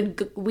 So we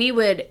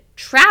would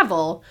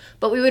travel,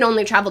 but we would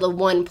only travel to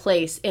one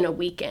place in a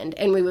weekend,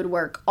 and we would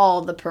work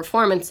all the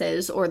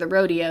performances or the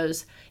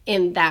rodeos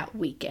in that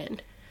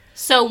weekend.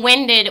 So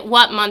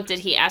what month did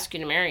he ask you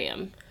to marry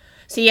him?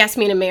 So he asked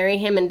me to marry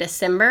him in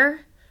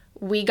December.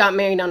 We got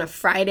married on a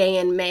Friday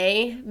in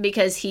May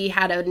because he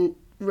had a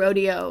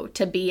rodeo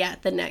to be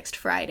at the next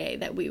Friday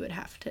that we would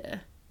have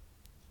to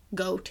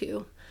go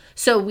to.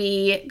 So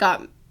we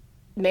got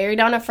married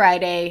on a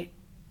Friday,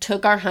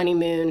 took our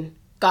honeymoon,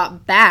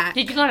 got back.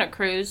 Did you go on a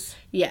cruise?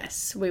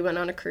 Yes, we went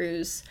on a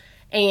cruise.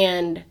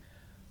 And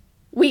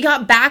we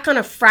got back on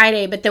a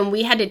Friday, but then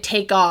we had to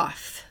take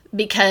off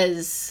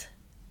because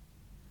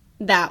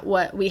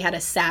we had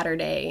a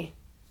Saturday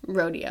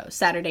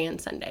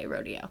and Sunday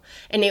rodeo.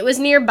 And it was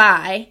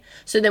nearby.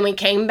 So then we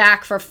came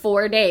back for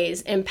 4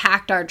 days and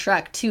packed our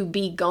truck to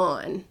be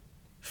gone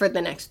for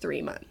the next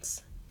 3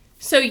 months.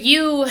 So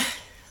you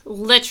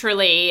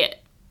literally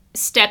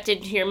stepped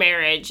into your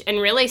marriage and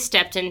really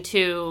stepped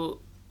into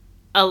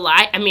a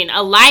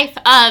life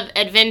of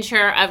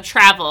adventure, of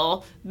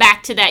travel,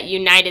 back to that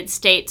United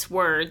States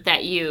word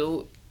that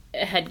you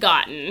had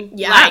gotten.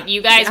 Yeah. Like,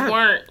 you guys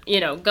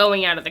weren't,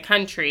 going out of the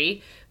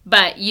country,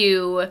 but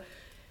you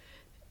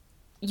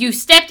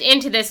stepped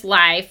into this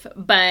life.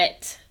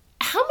 But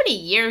how many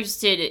years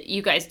did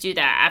you guys do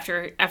that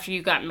after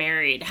you got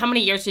married? How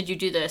many years did you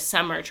do the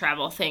summer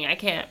travel thing? I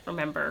can't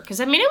remember. Because,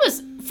 it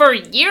was for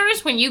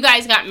years when you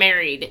guys got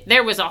married,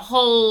 there was a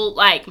whole,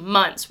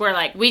 months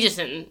where, we just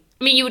didn't,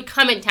 you would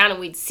come in town and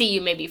we'd see you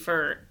maybe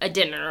for a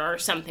dinner or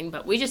something,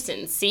 but we just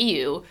didn't see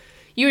you.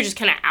 You were just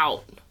kind of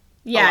out.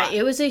 Yeah,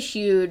 it was a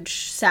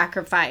huge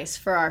sacrifice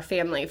for our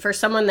family. For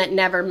someone that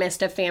never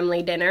missed a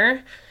family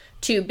dinner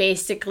to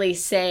basically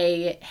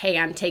say, hey,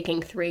 I'm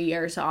taking 3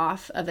 years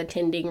off of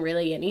attending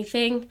really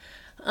anything,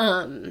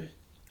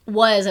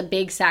 was a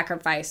big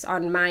sacrifice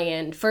on my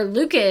end. For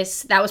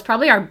Lucas, that was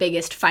probably our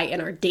biggest fight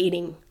in our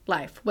dating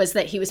life, was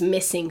that he was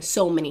missing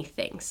so many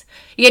things,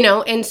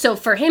 And so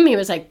for him, he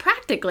was like,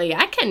 practically,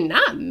 I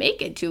cannot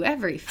make it to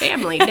every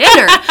family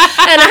dinner.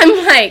 And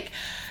I'm like,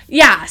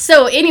 yeah.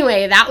 So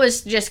anyway, that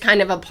was just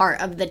kind of a part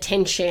of the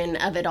tension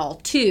of it all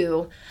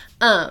too.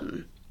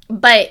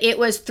 But it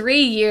was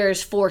 3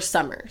 years, 4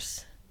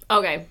 summers.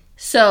 Okay.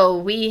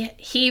 So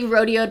he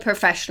rodeoed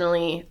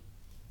professionally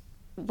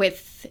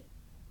with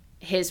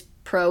his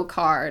pro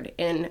card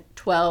in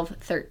 12,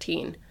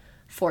 13,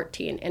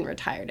 14, and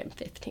retired in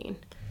 15.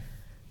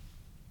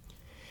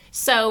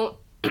 So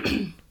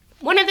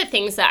one of the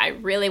things that I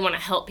really want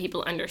to help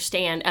people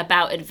understand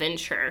about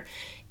adventure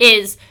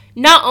is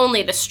not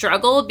only the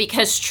struggle,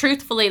 because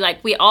truthfully,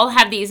 like, we all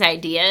have these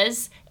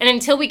ideas, and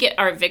until we get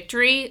our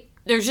victory,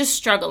 there's just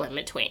struggle in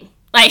between.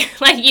 Like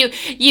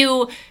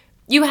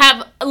you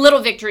have little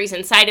victories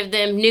inside of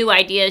them, new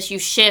ideas, you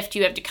shift,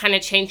 you have to kind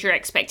of change your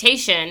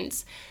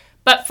expectations.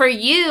 But for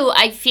you,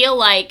 I feel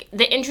like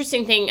the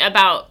interesting thing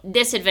about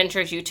this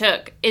adventures you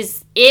took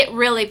is it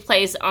really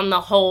plays on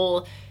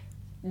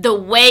the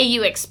way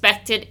you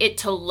expected it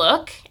to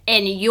look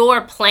and your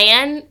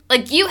plan.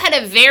 Like, you had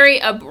a very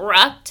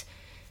abrupt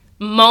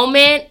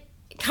moment,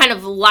 kind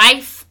of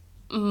life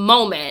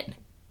moment,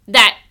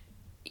 that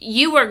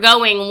you were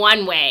going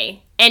one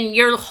way, and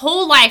your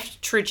whole life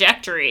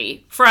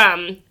trajectory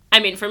from, I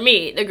mean, for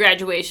me, the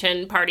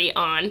graduation party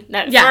on,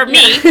 for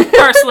me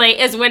personally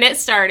is when it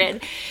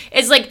started.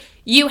 It's like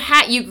you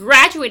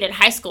graduated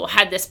high school,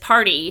 had this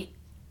party,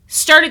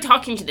 started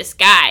talking to this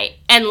guy,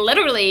 and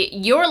literally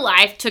your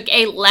life took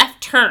a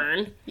left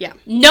turn. Yeah.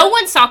 No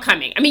one saw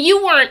coming. I mean,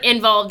 you weren't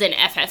involved in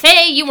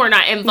FFA. You were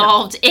not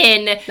involved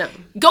in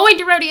going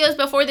to rodeos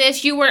before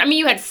this. You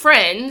had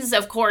friends,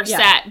 of course,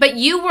 but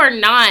you were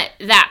not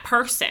that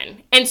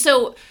person. And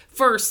so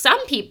for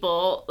some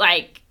people,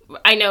 like,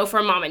 I know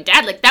for mom and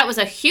dad, like, that was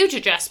a huge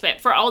adjustment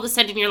for all of a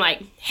sudden you're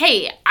like,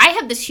 hey, I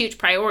have this huge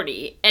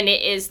priority, and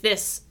it is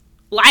this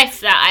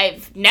life that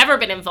I've never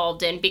been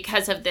involved in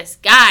because of this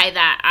guy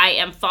that I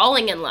am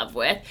falling in love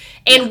with.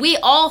 And we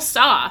all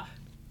saw,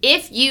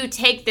 if you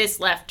take this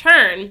left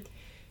turn,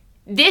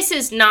 this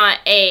is not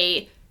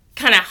a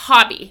kind of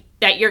hobby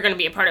that you're going to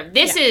be a part of.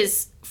 This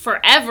is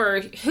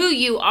forever who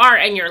you are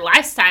and your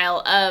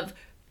lifestyle of,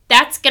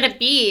 that's going to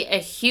be a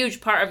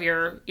huge part of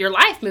your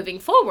life moving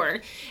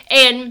forward.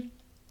 And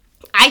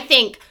I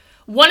think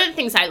one of the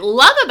things I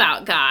love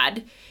about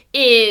God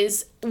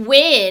is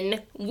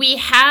when we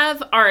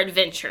have our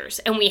adventures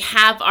and we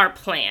have our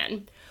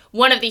plan,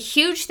 one of the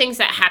huge things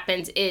that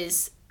happens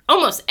is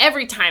almost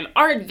every time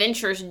our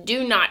adventures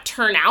do not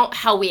turn out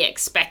how we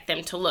expect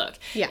them to look.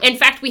 Yeah. In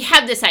fact, we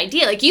have this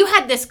idea, like, you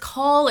had this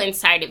call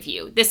inside of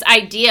you, this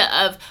idea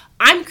of,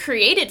 I'm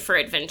created for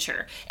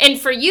adventure.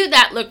 And for you,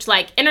 that looked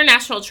like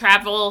international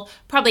travel,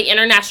 probably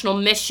international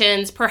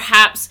missions,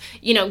 perhaps,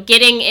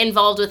 getting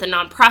involved with a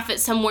nonprofit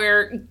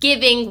somewhere,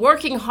 giving,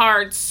 working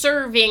hard,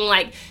 serving,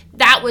 like,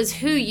 that was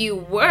who you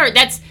were.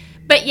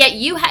 But yet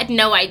you had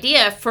no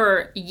idea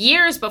for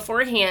years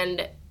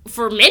beforehand,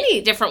 for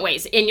many different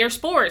ways, in your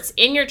sports,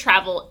 in your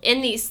travel,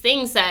 in these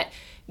things, that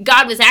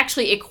God was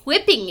actually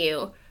equipping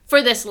you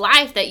for this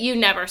life that you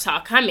never saw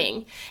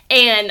coming.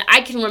 And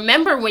I can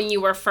remember when you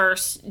were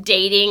first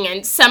dating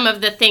and some of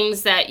the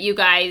things that you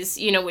guys,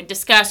 would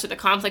discuss, or the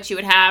conflicts you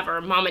would have,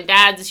 or mom and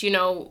dad's,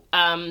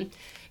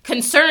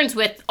 concerns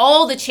with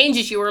all the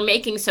changes you were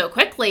making so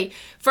quickly.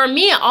 For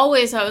me, I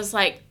was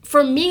like,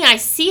 I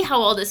see how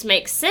all this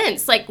makes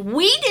sense. Like,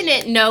 we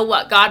didn't know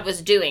what God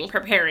was doing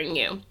preparing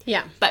you.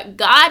 Yeah. But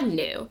God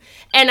knew.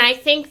 And I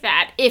think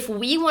that if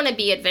we want to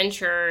be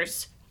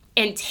adventurers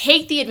and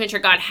take the adventure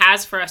God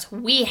has for us,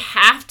 we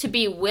have to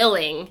be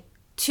willing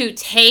to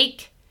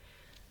take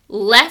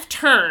left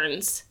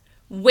turns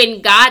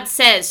when God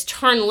says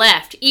turn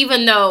left,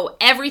 even though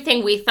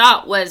everything we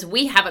thought was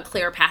we have a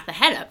clear path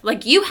ahead of.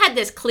 Like, you had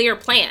this clear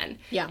plan.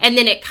 Yeah. And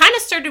then it kind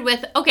of started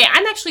with, okay,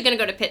 I'm actually going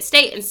to go to Pitt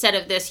State instead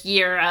of this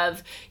year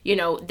of,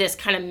 this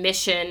kind of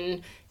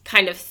mission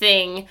kind of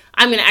thing.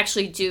 I'm going to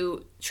actually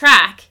do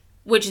track,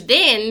 which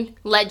then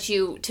led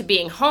you to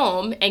being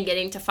home and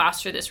getting to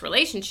foster this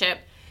relationship,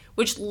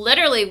 which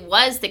literally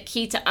was the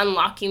key to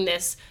unlocking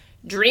this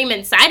dream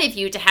inside of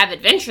you to have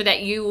adventure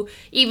that you,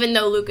 even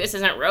though Lucas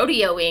isn't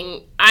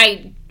rodeoing,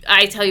 I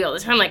tell you all the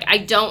time, like, I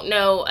don't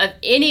know of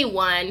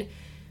anyone,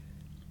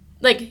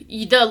 like,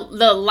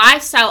 the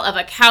lifestyle of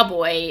a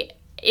cowboy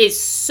is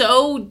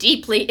so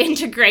deeply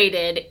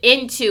integrated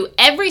into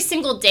every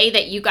single day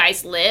that you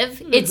guys live.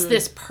 Mm-hmm. It's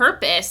this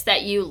purpose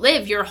that you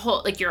live, your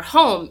whole, like, your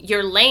home,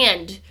 your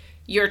land,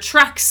 your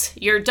trucks,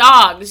 your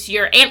dogs,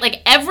 your aunt,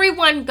 like,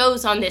 everyone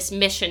goes on this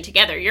mission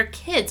together. Your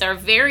kids are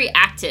very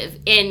active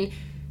in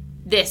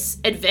this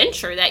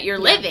adventure that you're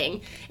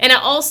living. And it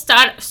all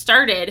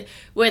started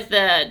with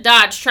the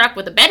Dodge truck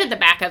with a bed at the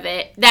back of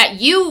it, that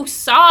you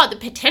saw the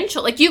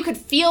potential. Like, you could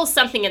feel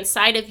something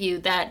inside of you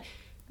that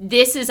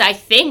this is, I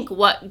think,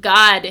 what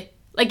God,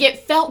 like, it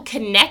felt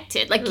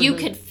connected. Like, you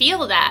could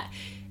feel that.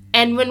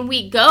 And when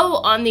we go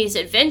on these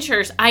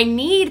adventures, I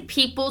need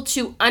people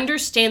to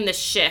understand the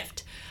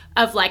shift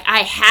of, like,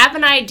 I have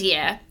an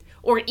idea,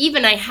 or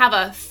even I have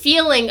a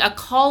feeling, a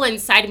call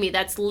inside of me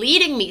that's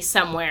leading me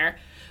somewhere.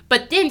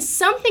 But then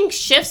something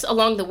shifts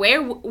along the way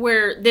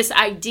where this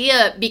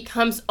idea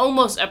becomes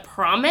almost a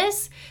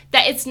promise,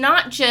 that it's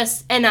not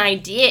just an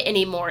idea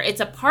anymore. It's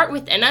a part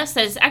within us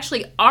that is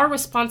actually our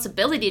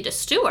responsibility to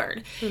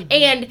steward. Mm-hmm.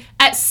 And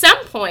at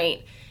some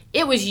point,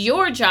 it was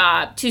your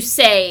job to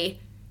say,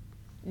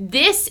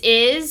 this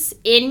is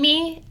in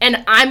me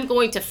and I'm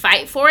going to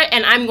fight for it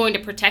and I'm going to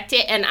protect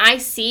it. And I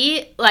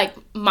see, like,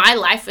 my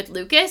life with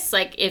Lucas,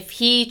 like, if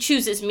he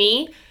chooses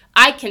me,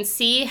 I can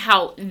see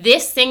how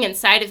this thing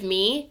inside of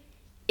me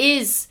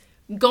is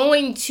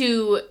going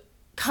to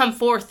come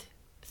forth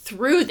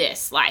through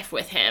this life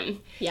with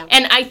him. Yeah.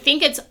 And I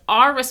think it's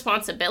our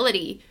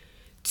responsibility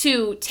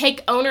to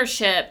take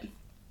ownership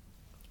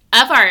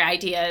of our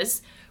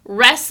ideas,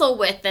 wrestle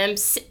with them.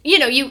 You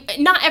know,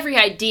 not every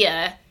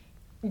idea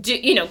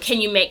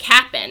can you make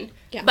happen?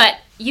 Yeah. But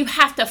you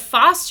have to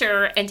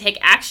foster and take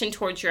action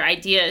towards your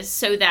ideas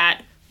so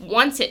that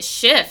once it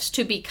shifts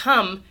to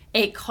become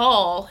a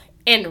call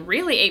and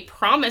really a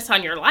promise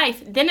on your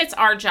life, then it's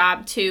our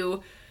job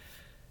to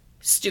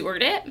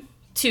steward it,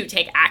 to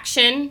take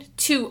action,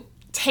 to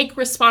take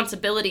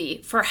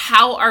responsibility for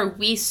how are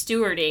we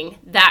stewarding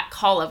that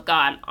call of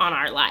God on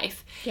our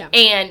life. Yeah.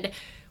 And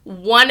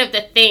one of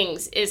the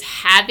things is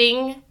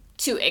having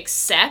to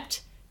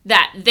accept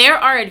that there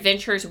are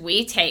adventures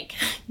we take,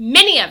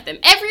 many of them.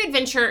 Every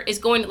adventure is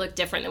going to look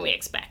different than we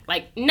expect.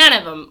 Like, none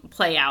of them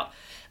play out.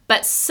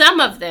 But some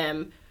of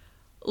them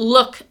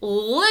look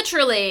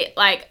literally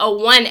like a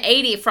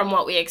 180 from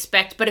what we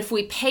expect. But if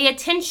we pay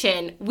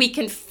attention, we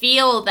can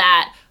feel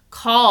that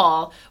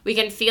call. We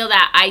can feel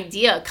that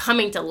idea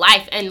coming to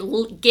life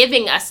and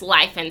giving us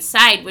life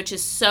inside, which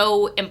is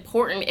so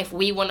important if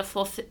we want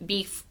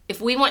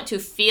to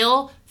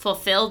feel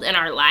fulfilled in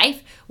our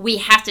life. We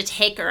have to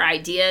take our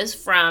ideas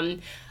from,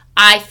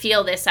 I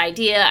feel this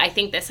idea, I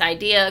think this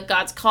idea,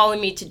 God's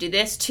calling me to do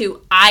this,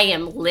 to I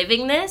am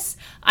living this,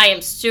 I am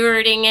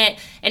stewarding it,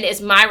 and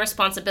it's my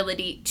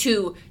responsibility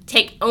to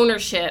take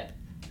ownership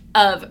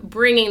of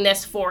bringing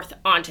this forth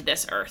onto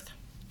this earth.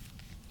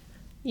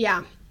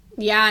 Yeah.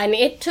 Yeah, and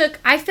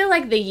I feel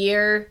like the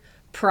year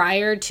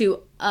prior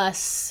to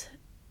us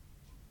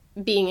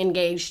being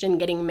engaged and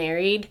getting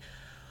married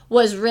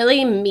was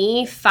really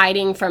me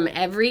fighting from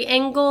every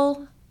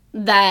angle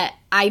that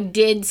I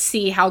did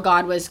see how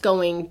God was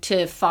going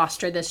to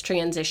foster this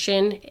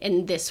transition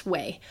in this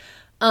way.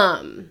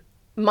 Mom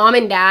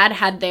and Dad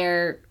had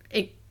their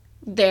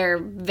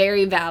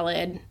very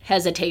valid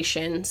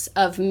hesitations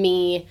of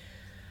me.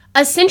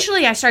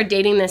 Essentially, I started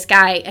dating this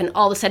guy, and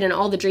all of a sudden,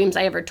 all the dreams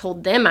I ever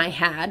told them I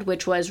had,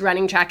 which was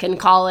running track in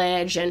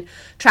college and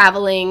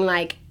traveling,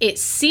 like, it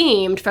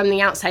seemed from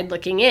the outside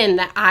looking in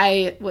that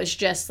I was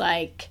just,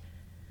 like,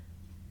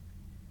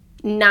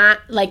 not,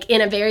 like,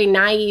 in a very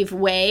naive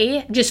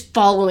way, just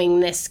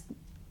following this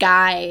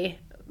guy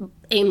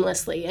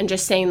aimlessly and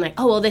just saying, like,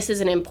 oh, well, this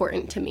isn't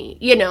important to me,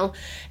 you know?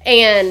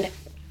 And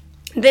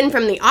then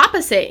from the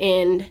opposite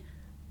end,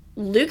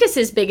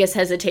 Lucas's biggest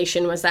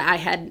hesitation was that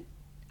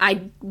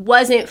I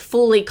wasn't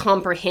fully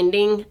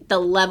comprehending the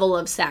level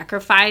of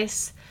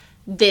sacrifice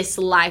this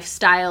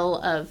lifestyle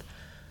of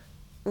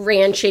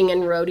ranching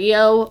and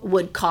rodeo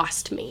would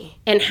cost me,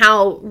 and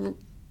how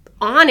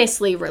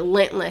honestly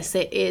relentless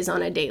it is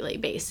on a daily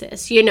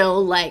basis. You know,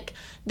 like,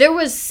 there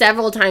was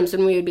several times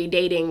when we would be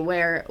dating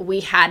where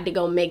we had to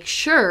go make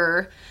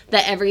sure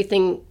that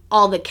everything,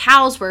 all the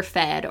cows were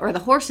fed or the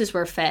horses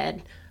were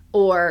fed,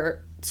 or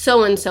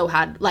so-and-so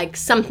had, like,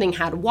 something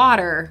had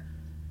water,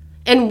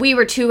 and we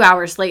were 2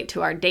 hours late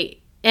to our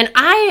date. And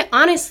I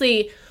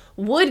honestly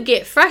would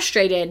get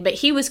frustrated, but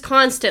he was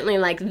constantly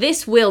like,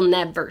 this will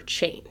never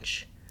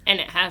change. And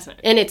it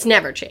hasn't. And it's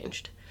never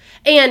changed.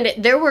 And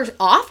there were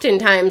often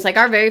times, like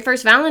our very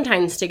first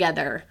Valentine's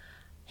together,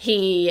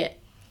 my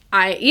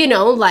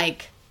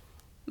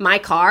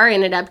car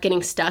ended up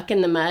getting stuck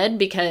in the mud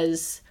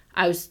because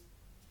I was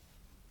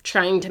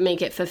trying to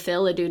make it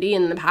fulfill a duty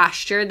in the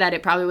pasture that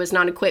it probably was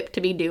not equipped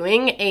to be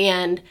doing.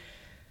 And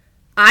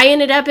I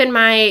ended up in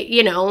my,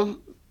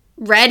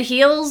 red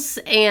heels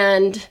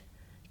and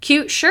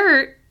cute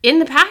shirt in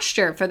the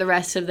pasture for the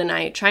rest of the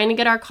night, trying to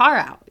get our car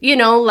out,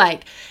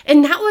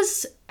 and that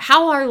was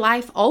how our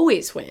life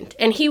always went.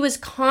 And he was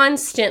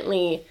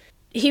constantly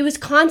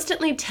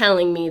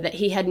telling me that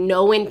he had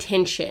no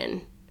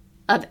intention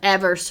of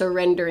ever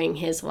surrendering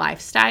his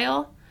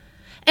lifestyle.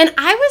 And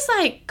I was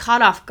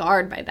caught off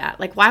guard by that.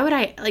 Why would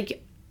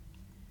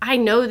I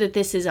know that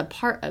this is a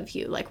part of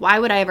you. Why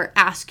would I ever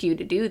ask you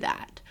to do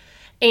that?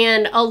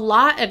 And a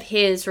lot of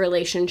his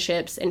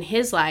relationships in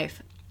his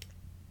life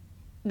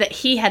that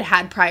he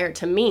had prior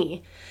to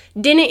me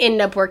didn't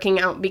end up working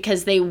out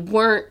because they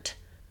weren't,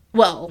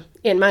 well,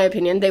 in my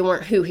opinion, they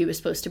weren't who he was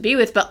supposed to be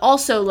with, but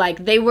also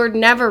they were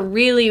never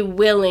really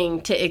willing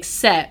to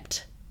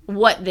accept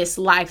what this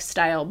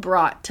lifestyle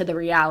brought to the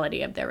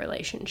reality of their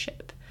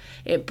relationship.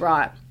 It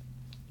brought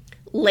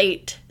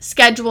late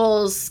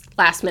schedules,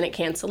 last minute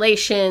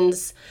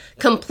cancellations,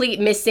 complete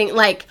missing,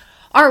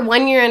 our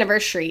 1 year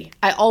anniversary.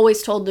 I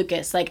always told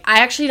Lucas, I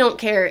actually don't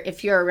care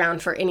if you're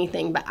around for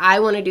anything, but I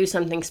want to do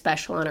something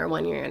special on our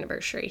 1 year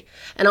anniversary.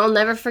 And I'll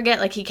never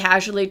forget, he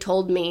casually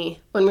told me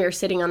when we were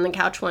sitting on the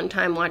couch one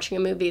time watching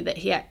a movie that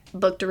he had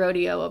booked a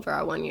rodeo over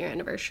our 1 year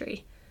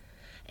anniversary.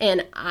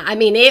 And I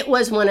mean, it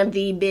was one of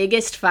the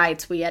biggest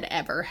fights we had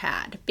ever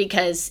had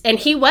and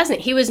he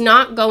was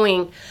not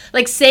going,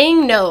 like,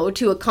 saying no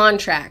to a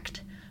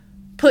contract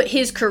put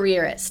his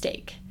career at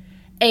stake.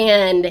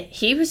 And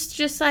he was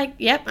just like,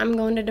 yep, I'm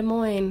going to Des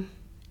Moines.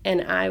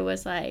 And I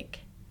was like,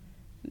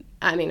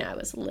 I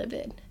was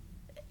livid.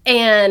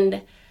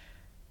 And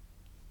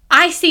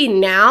I see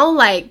now,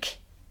 like,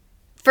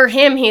 for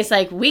him, he's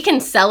like, we can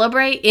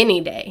celebrate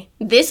any day.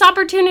 This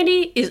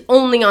opportunity is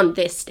only on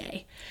this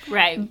day.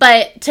 Right.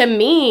 But to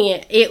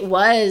me, it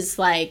was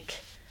like,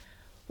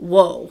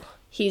 whoa,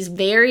 he's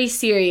very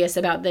serious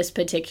about this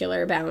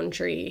particular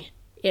boundary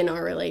in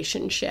our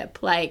relationship.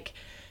 Like,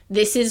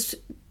 this is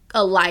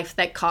a life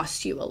that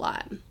costs you a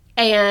lot.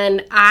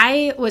 And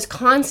I was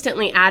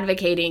constantly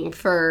advocating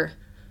for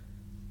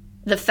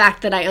the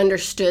fact that I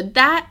understood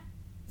that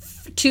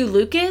to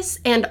Lucas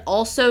and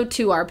also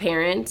to our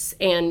parents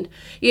and,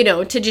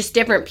 to just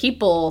different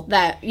people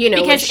that,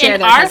 because share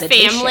in their our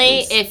hesitations.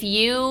 family,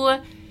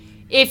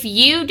 if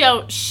you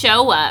don't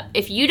show up,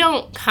 if you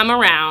don't come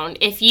around,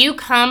 if you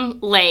come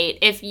late,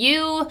 if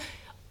you,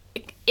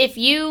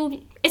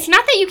 it's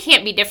not that you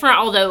can't be different,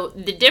 although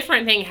the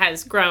different thing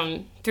has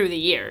grown through the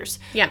years.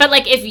 Yeah. But,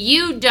 like, if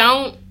you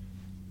don't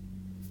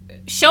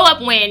show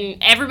up when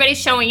everybody's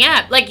showing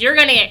up, like, you're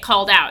going to get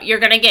called out. You're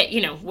going to get,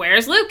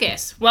 where's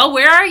Lucas? Well,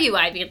 where are you,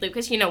 Ivy and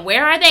Lucas?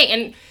 Where are they?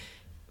 And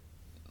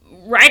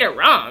right or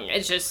wrong,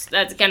 it's just,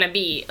 that's going to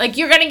be, like,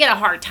 you're going to get a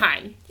hard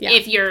time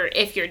if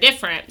you're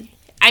different.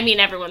 I mean,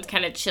 everyone's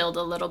kind of chilled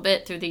a little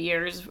bit through the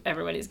years.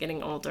 Everybody's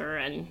getting older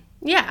and...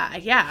 Yeah.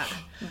 And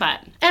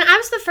I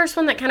was the first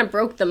one that kind of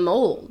broke the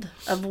mold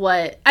of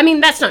what... I mean,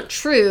 that's not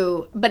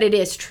true, but it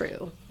is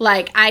true.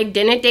 Like, I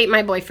didn't date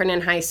my boyfriend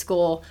in high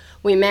school.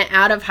 We met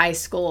out of high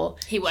school.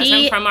 He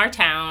wasn't from our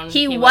town.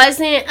 He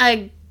wasn't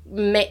a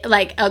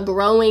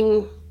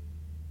growing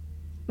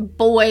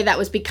boy that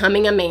was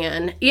becoming a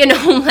man.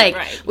 Like,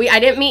 right. I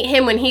didn't meet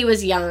him when he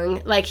was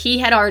young. Like, he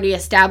had already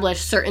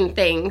established certain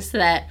things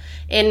that,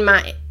 in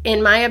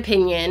my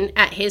opinion,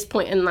 at his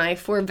point in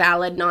life, were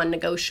valid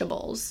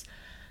non-negotiables.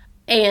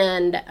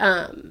 And,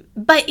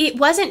 but it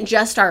wasn't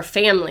just our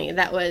family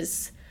that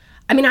was,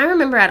 I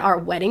remember at our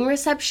wedding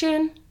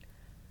reception,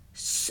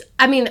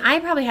 I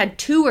probably had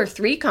 2 or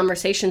 3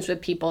 conversations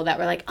with people that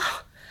were like,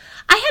 oh,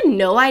 I had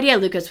no idea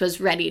Lucas was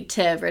ready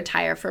to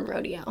retire from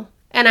rodeo.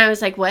 And I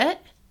was like,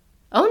 what?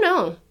 Oh,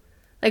 no.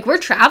 Like, we're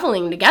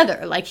traveling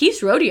together. Like,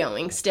 he's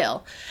rodeoing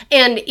still.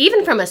 And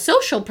even from a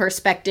social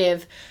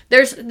perspective,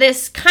 there's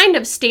this kind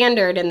of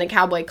standard in the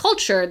cowboy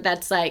culture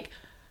that's like,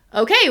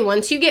 okay,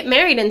 once you get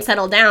married and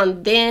settle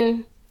down,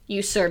 then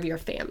you serve your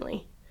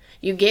family.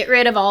 You get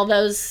rid of all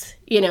those,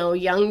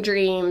 young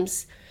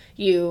dreams.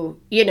 You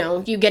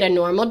get a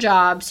normal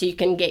job so you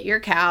can get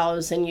your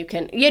cows and you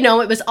can,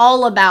 it was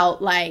all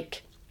about,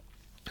 like,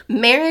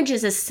 marriage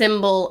is a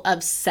symbol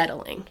of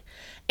settling.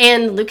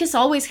 And Lucas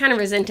always kind of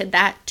resented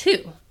that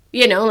too.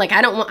 Like,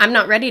 I'm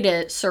not ready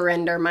to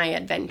surrender my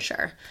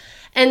adventure.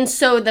 And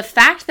so the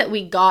fact that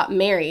we got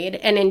married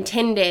and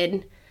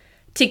intended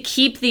to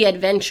keep the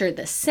adventure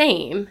the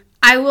same,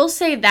 I will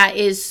say that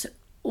is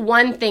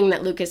one thing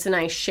that Lucas and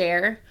I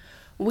share.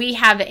 We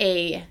have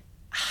a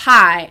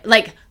higher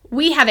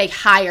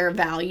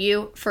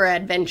value for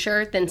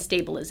adventure than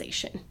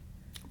stabilization.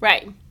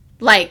 Right.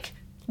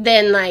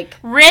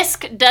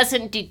 Risk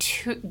doesn't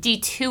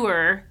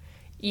detour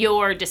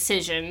your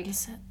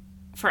decisions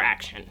for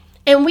action.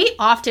 And we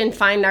often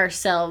find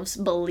ourselves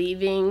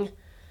believing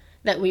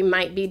that we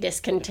might be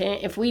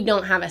discontent if we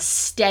don't have a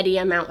steady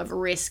amount of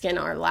risk in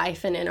our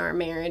life and in our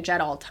marriage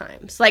at all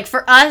times. Like,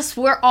 for us,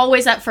 we're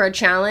always up for a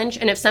challenge,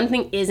 and if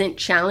something isn't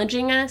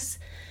challenging us,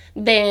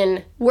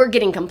 then we're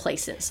getting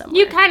complacent somewhere.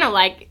 You kind of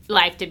like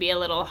life to be a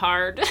little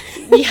hard.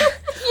 Yeah. We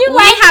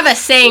have a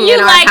saying in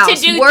our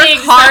house, work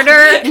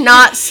harder,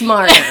 not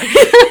smarter.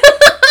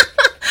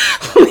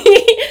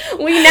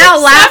 We now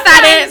laugh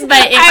at it,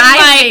 but if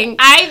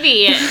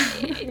Ivy,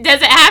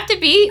 does it have to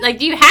be, like,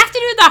 do you have to do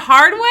it the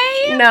hard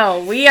way?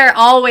 No, we are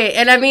always,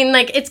 and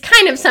it's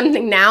kind of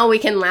something now we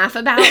can laugh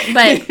about,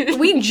 but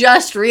we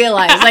just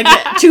realized,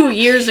 2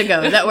 years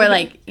ago, that we're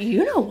like,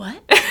 you know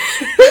what?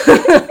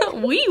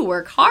 We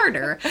work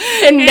harder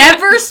and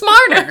never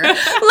smarter.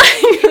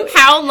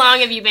 How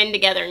long have you been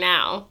together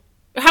now?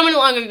 How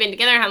long have you been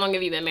together? How long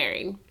have you been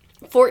married?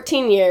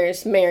 14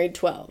 years, married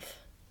 12.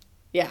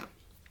 Yeah.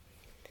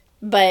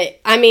 But,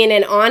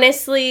 and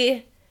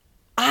honestly,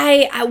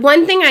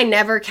 one thing I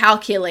never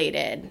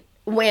calculated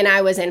when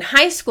I was in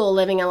high school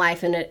living a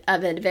life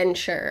of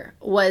adventure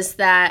was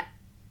that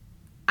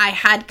I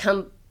had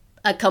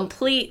a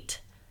complete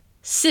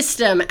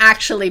system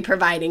actually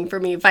providing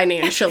for me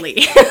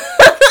financially.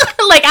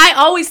 I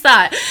always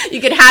thought you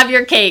could have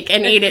your cake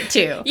and eat it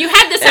too. You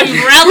had this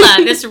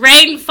umbrella, this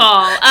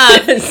rainfall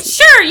of,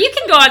 sure, you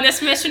can go on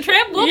this mission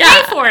trip. We'll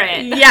pay for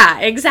it. Yeah,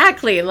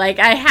 exactly.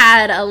 I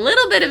had a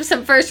little bit of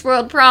some first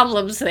world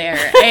problems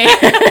there.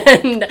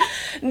 And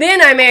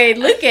then I married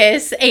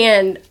Lucas,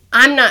 and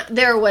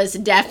there was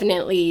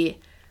definitely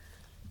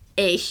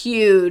a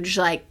huge,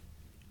 4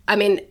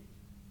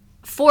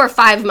 or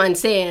 5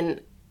 months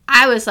in,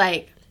 I was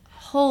like,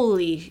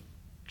 holy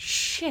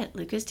shit,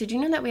 Lucas, did you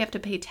know that we have to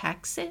pay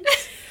taxes?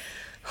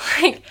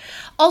 Like,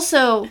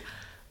 also,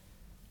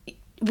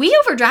 we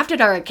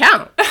overdrafted our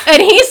account.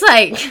 And he's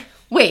like,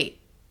 wait,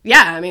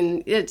 yeah, I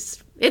mean,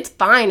 it's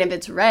fine if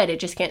it's red.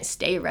 It just can't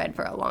stay red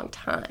for a long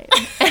time.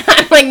 And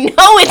I'm like,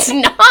 no, it's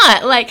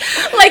not. Like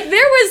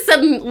there was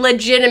some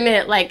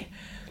legitimate, like,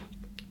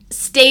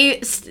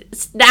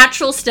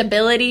 natural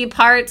stability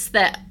parts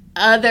that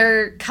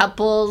other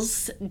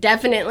couples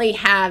definitely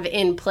have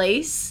in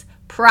place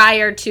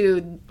prior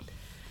to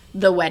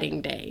the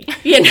wedding day,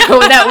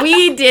 that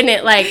we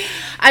didn't, like.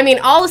 I mean,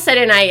 all of a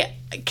sudden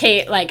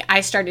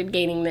I started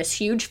gaining this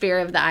huge fear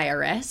of the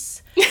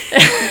IRS.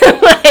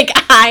 Like,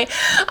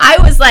 I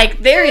was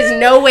like, there is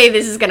no way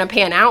this is going to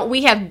pan out.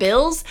 We have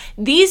bills.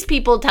 These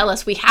people tell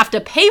us we have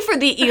to pay for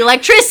the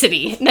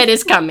electricity that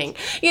is coming.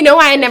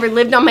 I had never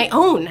lived on my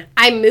own.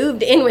 I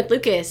moved in with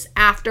Lucas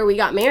after we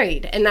got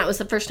married, and that was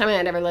the first time I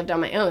had ever lived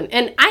on my own.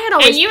 And I had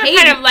always And you were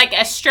kind of like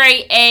a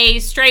straight A,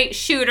 straight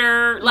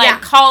shooter,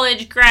 like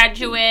college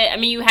graduate. I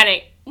mean, you had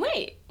a...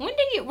 Wait,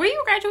 were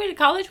you graduated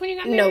college when you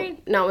got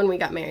married? No, not when we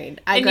got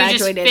married. I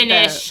graduated you just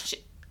finished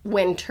the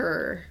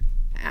winter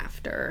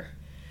after.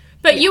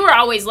 But you were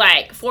always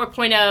like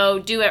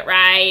 4.0, do it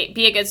right,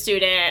 be a good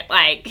student,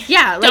 like,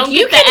 yeah, like,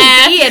 you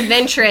can be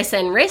adventurous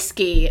and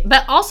risky,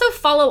 but also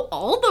follow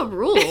all the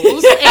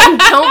rules and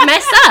don't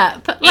mess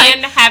up. Like,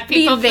 and have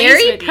people be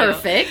very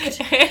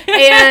perfect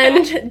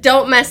and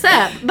don't mess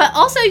up. But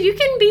also you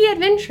can be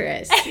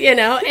adventurous,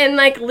 and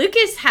like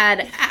Lucas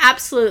had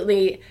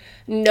absolutely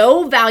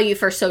no value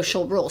for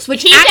social rules,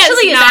 which he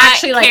actually is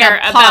actually like a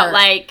part about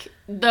like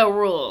the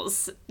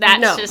rules.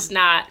 That's just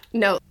not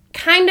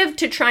kind of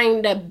to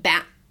trying to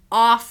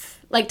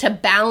to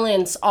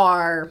balance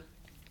our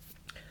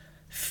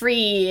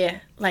free,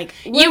 like,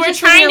 you were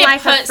trying to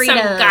put some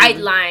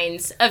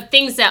guidelines of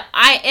things that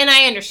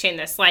I understand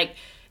this, like,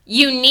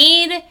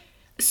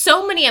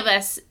 so many of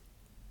us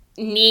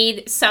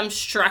need some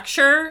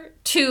structure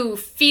to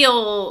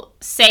feel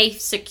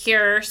safe,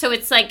 secure. So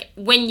it's like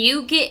when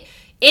you get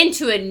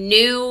into a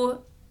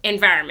new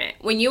environment,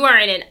 when you are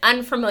in an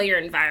unfamiliar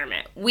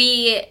environment,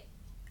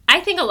 I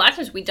think a lot of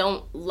times we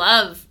don't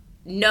love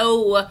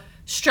no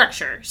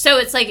structure. So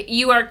it's like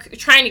you are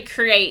trying to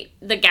create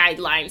the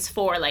guidelines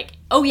for, like,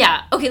 oh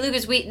yeah, okay,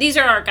 Lucas, these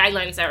are our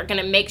guidelines that are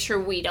going to make sure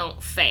we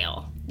don't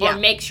fail, or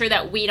make sure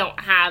that we don't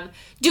have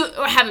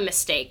a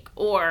mistake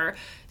or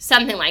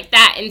something like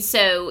that. And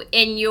so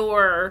in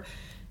your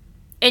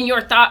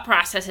thought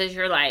processes,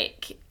 you're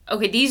like,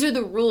 okay, these are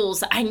the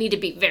rules I need to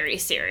be very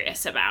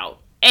serious about.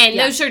 And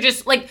those are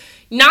just, like,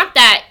 not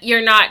that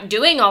you're not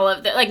doing all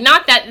of that, like,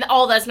 not that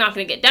all that's not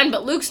going to get done,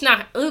 but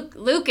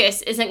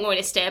Lucas isn't going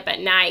to stay up at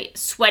night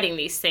sweating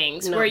these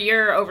things, where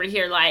you're over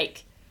here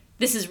like,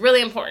 this is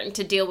really important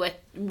to deal with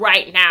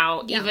right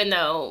now, even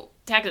though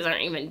taxes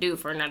aren't even due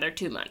for another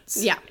 2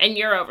 months. Yeah. And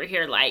you're over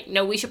here like,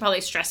 no, we should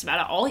probably stress about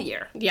it all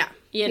year. Yeah.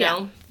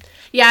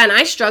 Yeah, and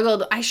I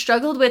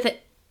struggled with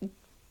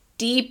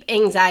deep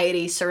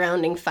anxiety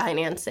surrounding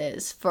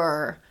finances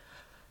for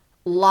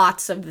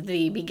lots of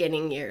the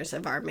beginning years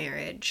of our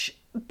marriage,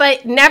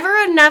 but never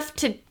enough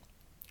to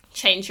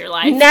change your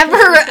life.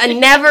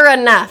 Never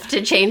enough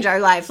to change our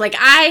life. Like,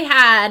 I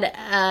had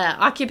an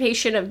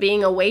occupation of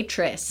being a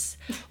waitress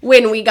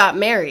when we got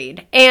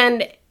married,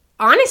 and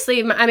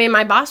honestly, I mean,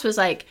 my boss was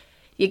like,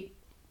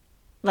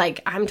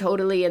 I'm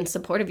totally in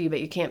support of you,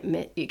 but you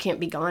can't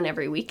be gone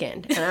every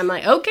weekend. And I'm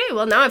like, okay,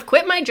 well, now I've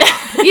quit my job,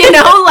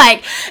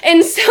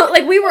 and so,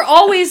 like, we were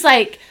always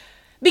like,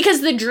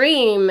 because the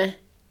dream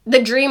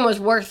was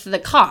worth the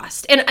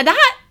cost. And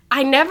that,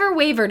 I never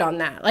wavered on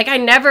that. Like, I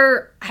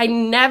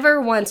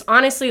never once,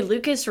 honestly,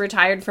 Lucas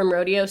retired from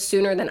rodeo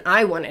sooner than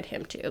I wanted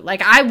him to.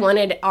 Like, I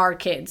wanted our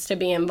kids to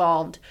be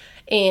involved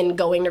in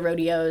going to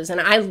rodeos,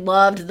 and I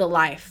loved the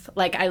life.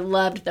 Like, I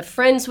loved the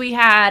friends we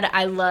had.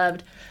 I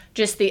loved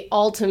just the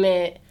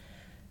ultimate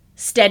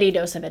steady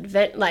dose of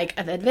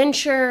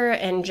adventure,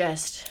 and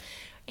just...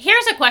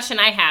 Here's a question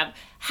I have.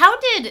 How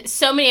did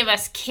so many of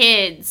us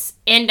kids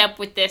end up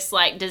with this,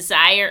 like,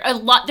 desire?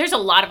 There's a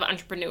lot of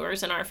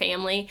entrepreneurs in our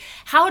family.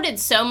 How did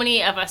so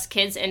many of us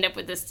kids end up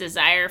with this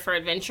desire for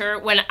adventure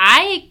when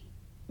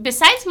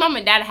besides mom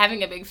and dad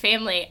having a big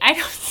family, I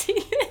don't see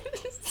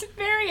this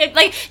very,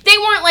 like, they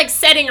weren't, like,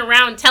 sitting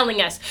around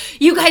telling us,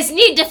 you guys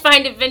need to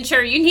find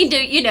adventure, you need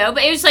to,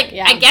 but it was like,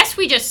 I guess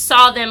we just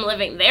saw them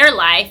living their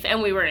life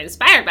and we were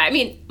inspired by it. I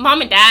mean,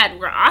 mom and dad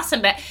were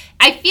awesome, but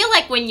I feel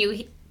like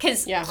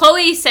because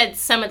Chloe said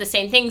some of the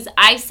same things,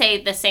 I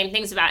say the same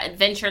things about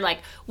adventure. Like,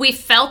 we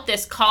felt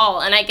this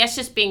call, and I guess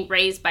just being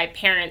raised by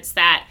parents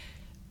that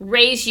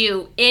raise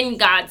you in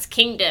God's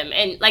kingdom.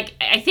 And, like,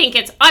 I think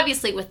it's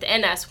obviously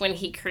within us when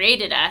he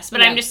created us.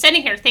 But I'm just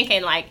sitting here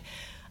thinking, like,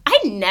 I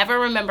never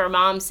remember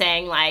mom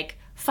saying, like,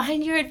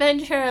 find your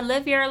adventure,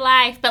 live your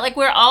life. But, like,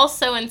 we're all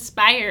so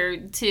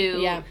inspired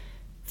to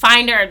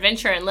find our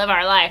adventure and live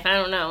our life. I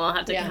don't know. We'll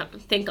have to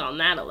think on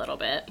that a little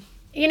bit.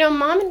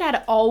 Mom and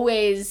dad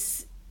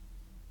always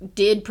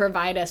did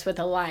provide us with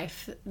a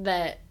life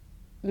that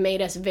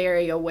made us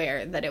very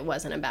aware that it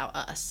wasn't about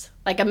us.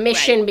 Like a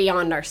mission Right.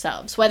 beyond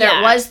ourselves, whether Yeah,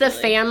 it was the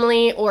absolutely.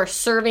 family or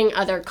serving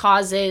other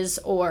causes,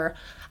 or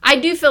I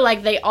do feel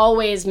like they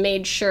always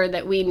made sure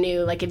that we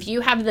knew, like, if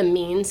you have the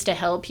means to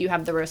help, you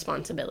have the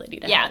responsibility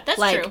to Yeah, help. that's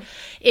like, true.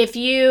 If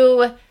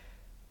you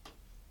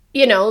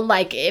know,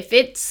 like, if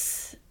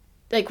it's,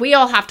 like, we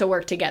all have to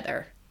work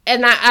together.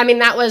 And that, I mean,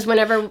 that was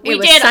whenever We it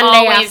was did Sunday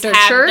always after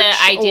have church.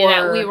 the idea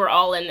that or- we were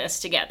all in this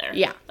together.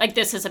 Yeah. Like,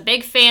 this is a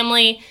big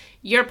family.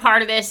 You're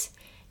part of this.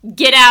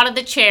 Get out of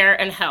the chair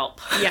and help.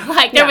 Yeah.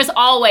 Like, there Yeah. was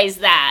always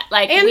that.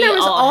 Like, And we there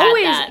was all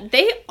always, had that.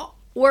 they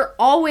were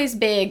always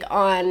big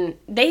on,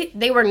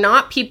 they were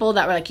not people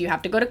that were like, you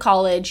have to go to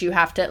college, you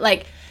have to,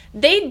 like,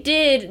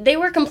 they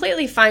were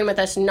completely fine with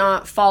us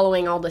not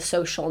following all the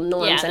social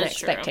norms Yeah, and that's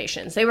true.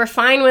 expectations. They were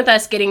fine with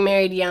us getting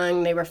married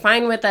young. They were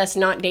fine with us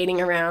not dating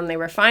around. They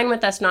were fine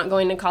with us not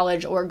going to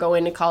college or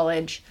going to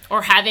college.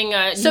 Or having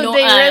a, So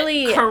they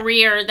really-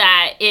 career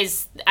that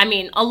is, I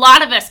mean, a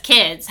lot of us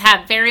kids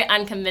have very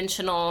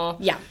unconventional,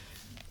 Yeah.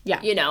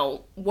 you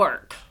know,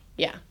 work.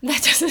 Yeah.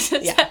 That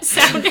doesn't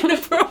sound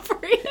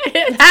inappropriate.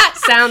 That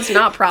sounds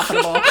not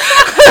profitable.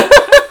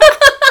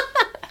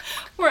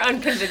 We're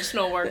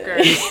unconventional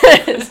workers.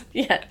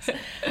 Yes.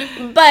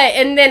 But,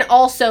 and then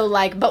also,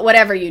 like, but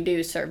whatever you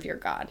do, serve your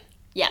God.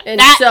 Yeah. And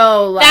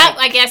so, like, that,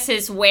 I guess,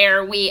 is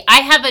where I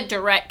have a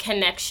direct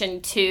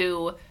connection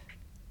to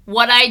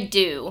what I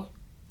do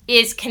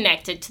is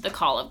connected to the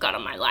call of God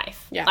on my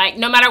life. Yeah. Like,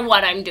 no matter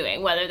what I'm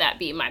doing, whether that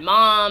be my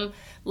mom,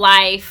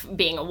 life,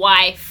 being a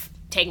wife,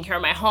 taking care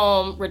of my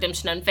home,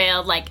 Redemption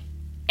Unveiled, like,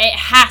 it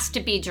has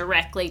to be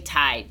directly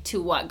tied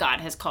to what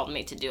God has called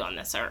me to do on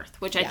this earth,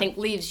 which I think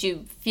leaves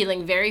you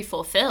feeling very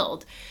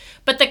fulfilled.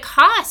 But the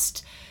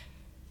cost,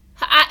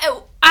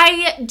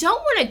 I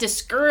don't want to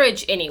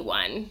discourage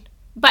anyone,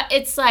 but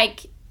it's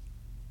like,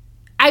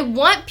 I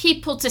want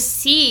people to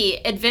see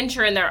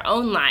adventure in their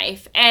own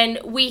life. And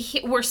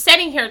we're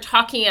sitting here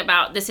talking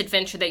about this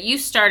adventure that you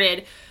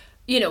started,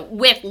 you know,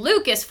 with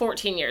Lucas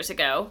 14 years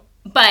ago,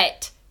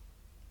 but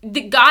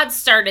God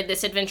started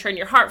this adventure in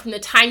your heart from the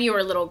time you were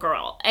a little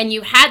girl, and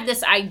you had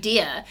this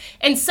idea.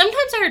 And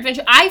sometimes our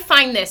adventure, I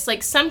find this,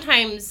 like,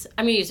 sometimes,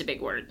 I'm going to use a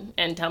big word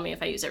and tell me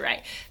if I use it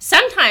right.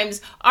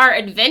 Sometimes our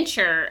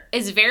adventure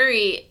is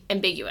very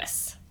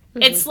ambiguous.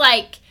 Mm-hmm. It's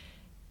like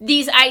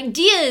these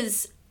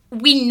ideas,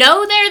 we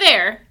know they're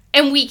there,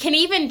 and we can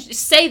even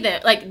say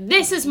that, like,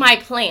 this is my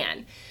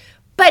plan.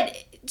 But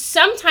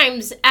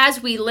sometimes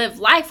as we live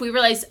life, we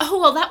realize, oh,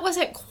 well, that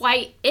wasn't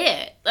quite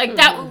it. Like,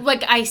 that,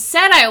 like I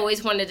said, I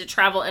always wanted to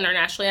travel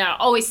internationally. I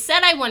always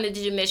said I wanted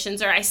to do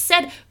missions, or I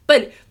said,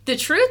 but the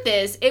truth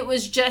is, it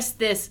was just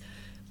this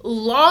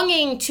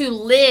longing to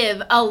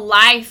live a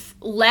life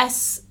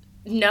less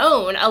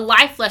known, a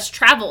life less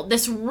traveled,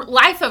 this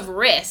life of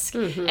risk.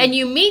 Mm-hmm. And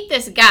you meet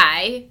this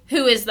guy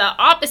who is the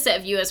opposite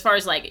of you as far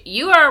as, like,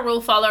 you are a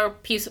rule follower,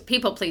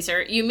 people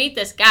pleaser. You meet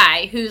this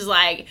guy who's,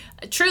 like,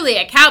 truly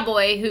a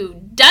cowboy who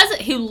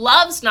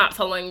loves not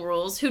following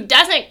rules, who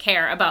doesn't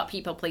care about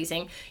people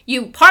pleasing.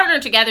 You partner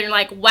together and you're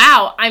like,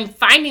 wow, I'm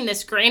finding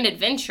this grand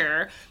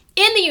adventure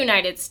in the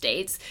United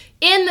States,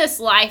 in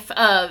this life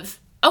of,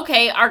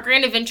 okay, our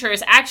grand adventure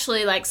is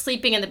actually, like,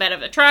 sleeping in the bed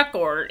of a truck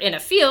or in a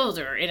field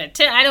or in a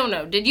tent. I don't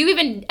know. Did you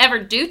even ever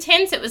do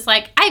tents? It was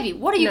like, Ivy,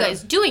 what are you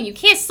guys doing? You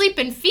can't sleep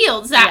in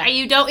fields that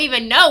you don't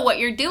even know what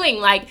you're doing.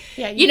 Like,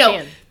 you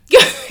know,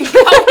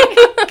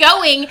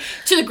 going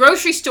to the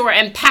grocery store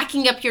and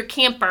packing up your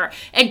camper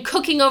and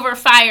cooking over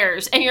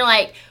fires. And you're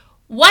like,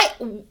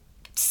 what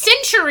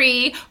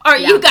century are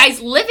you guys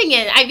living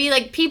in? I mean,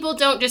 like, people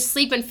don't just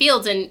sleep in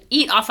fields and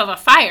eat off of a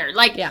fire.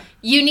 Like,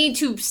 you need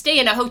to stay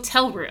in a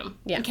hotel room.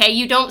 Okay,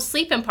 you don't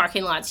sleep in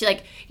parking lots.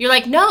 You're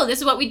like, no, this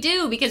is what we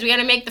do because we got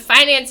to make the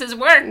finances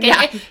work.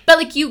 But,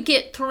 like, you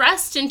get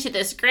thrust into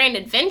this grand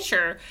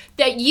adventure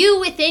that you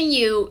within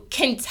you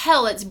can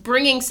tell it's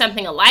bringing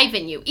something alive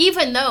in you,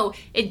 even though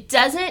it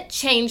doesn't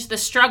change the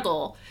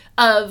struggle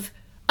of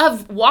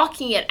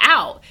walking it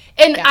out.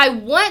 And I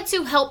want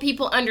to help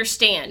people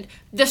understand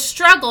the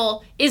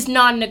struggle is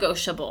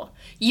non-negotiable.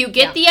 You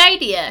get the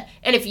idea,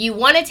 and if you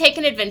want to take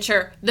an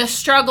adventure, the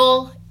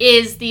struggle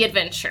is the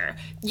adventure.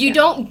 You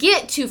don't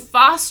get to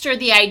foster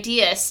the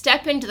idea,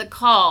 step into the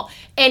call,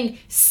 and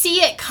see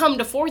it come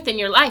to forth in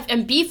your life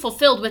and be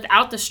fulfilled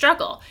without the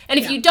struggle. And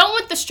if you don't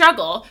want the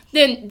struggle,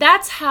 then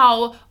that's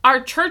how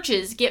our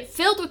churches get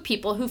filled with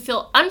people who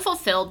feel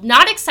unfulfilled,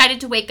 not excited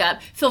to wake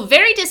up, feel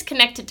very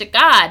disconnected to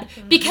God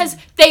because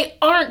they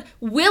aren't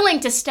willing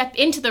to step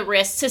into the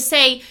risk to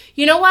say,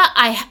 you know what,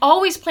 I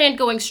always planned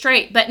going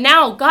straight, but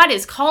now God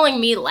is calling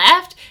me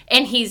left,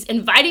 and he's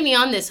inviting me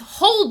on this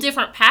whole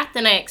different path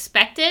than I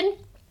expected.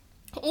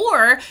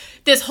 Or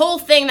this whole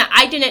thing that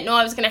I didn't know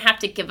I was going to have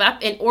to give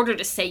up in order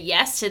to say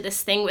yes to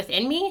this thing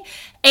within me.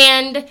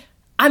 And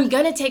I'm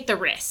going to take the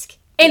risk.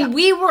 And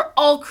we were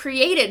all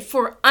created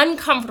for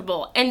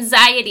uncomfortable,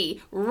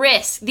 anxiety,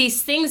 risk,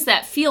 these things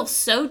that feel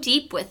so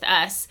deep with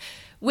us,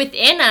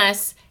 within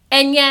us.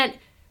 And yet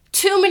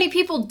too many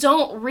people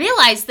don't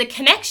realize the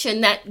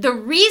connection, that the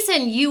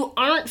reason you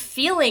aren't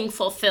feeling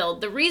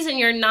fulfilled, the reason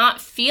you're not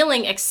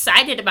feeling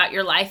excited about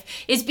your life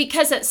is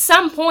because at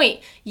some point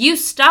you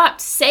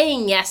stopped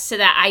saying yes to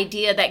that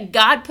idea that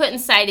God put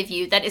inside of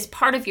you that is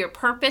part of your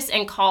purpose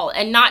and call.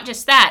 And not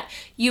just that,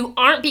 you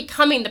aren't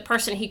becoming the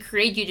person he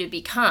created you to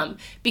become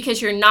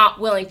because you're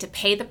not willing to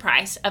pay the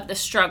price of the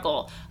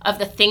struggle of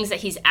the things that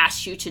he's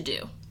asked you to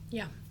do.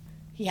 Yeah.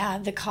 Yeah,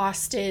 the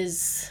cost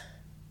is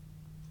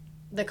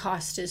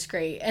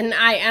great. And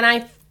I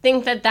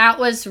think that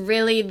was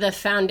really the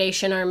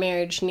foundation our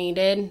marriage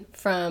needed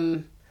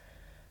from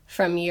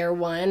year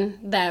one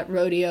that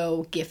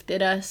rodeo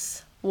gifted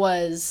us,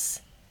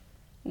 was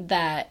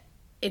that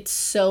it's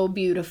so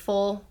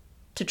beautiful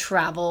to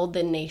travel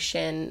the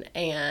nation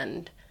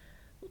and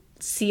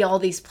see all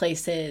these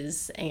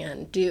places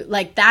and do,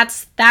 like,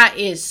 that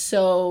is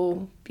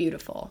so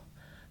beautiful.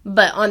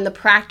 But on the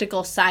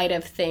practical side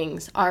of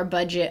things, our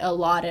budget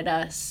allotted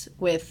us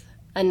with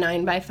a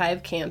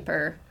 9x5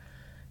 camper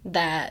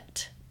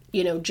that,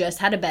 just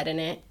had a bed in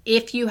it.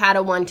 If you had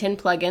a 110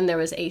 plug-in, there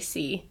was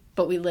AC,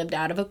 but we lived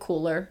out of a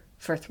cooler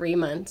for 3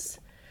 months.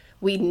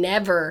 We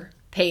never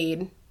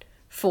paid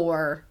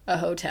for a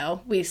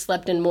hotel. We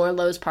slept in more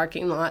Lowe's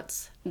parking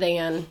lots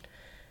than,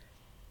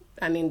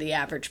 the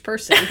average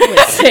person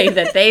would say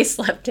that they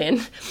slept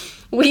in.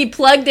 We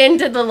plugged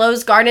into the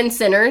Lowe's Garden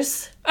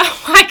Centers.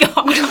 Oh my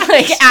God.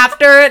 Like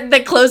after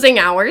the closing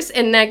hours,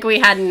 and like we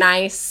had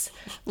nice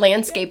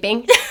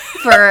landscaping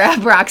for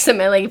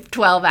approximately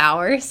 12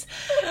 hours.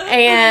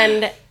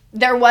 And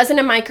there wasn't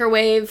a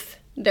microwave.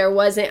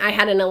 I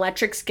had an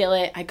electric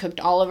skillet. I cooked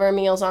all of our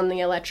meals on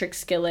the electric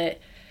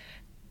skillet.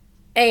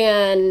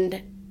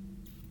 And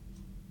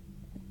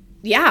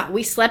yeah,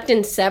 we slept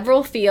in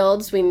several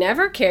fields. We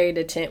never carried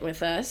a tent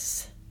with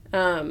us.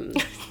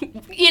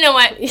 You know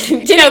what?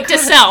 Note to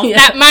self,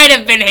 that might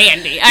have been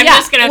handy. I'm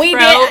just going to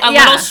throw a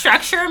little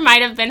structure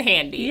might have been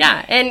handy.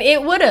 Yeah, and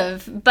it would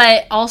have.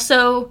 But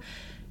also,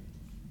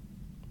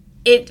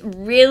 it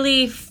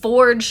really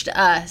forged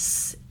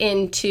us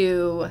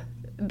into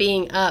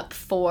being up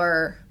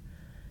for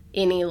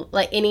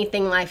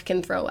anything life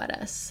can throw at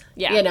us.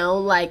 Yeah.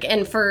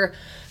 And for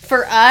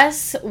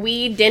us,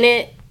 we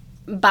didn't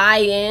buy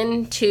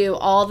into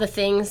all the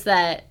things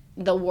that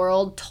the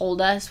world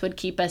told us would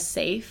keep us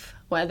safe,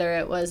 whether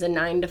it was a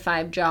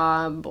 9-to-5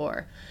 job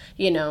or,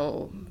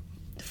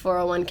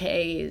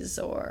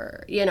 401ks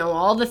or,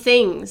 all the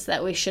things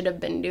that we should have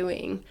been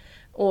doing.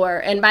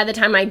 And by the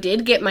time I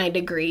did get my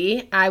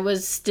degree, I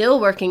was still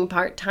working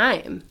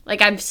part-time.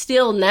 Like, I've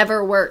still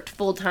never worked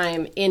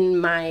full-time in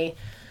my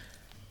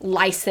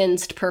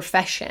licensed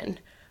profession.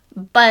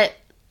 But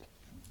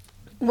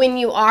when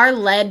you are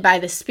led by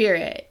the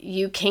Spirit,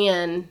 you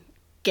can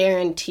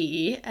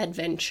guarantee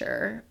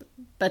adventure,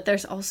 but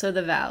there's also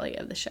the valley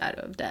of the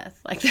shadow of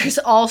death. Like, there's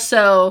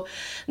also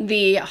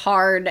the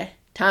hard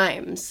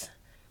times.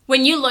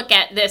 When you look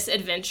at this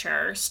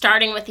adventure,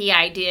 starting with the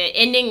idea,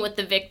 ending with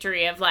the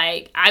victory of,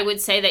 like, I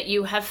would say that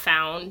you have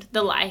found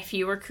the life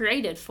you were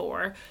created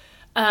for.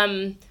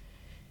 And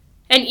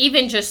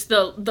even just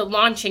the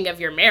launching of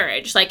your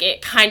marriage, like,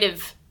 it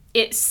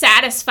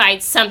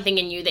satisfied something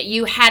in you that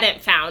you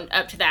hadn't found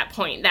up to that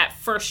point, that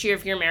first year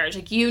of your marriage.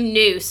 Like, you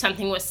knew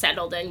something was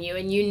settled in you,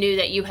 and you knew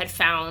that you had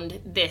found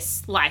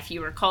this life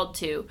you were called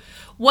to.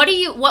 When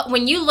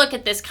you look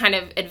at this kind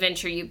of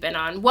adventure you've been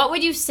on, what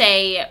would you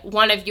say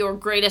one of your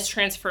greatest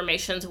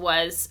transformations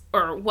was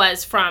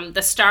from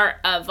the start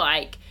of,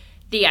 like,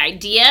 the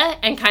idea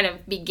and kind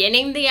of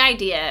beginning the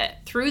idea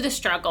through the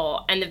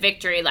struggle and the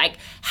victory? Like,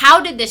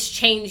 how did this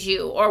change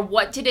you, or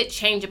what did it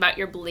change about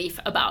your belief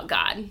about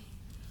God?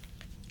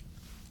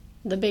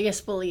 The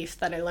biggest belief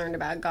that I learned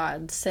about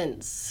God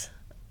since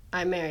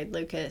I married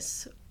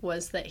Lucas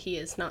was that he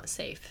is not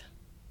safe.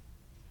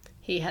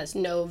 He has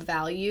no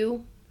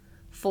value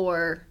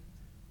for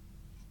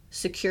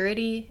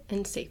security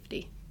and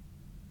safety.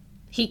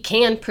 He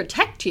can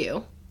protect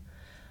you,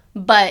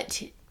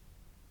 but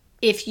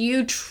if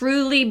you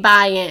truly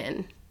buy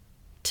in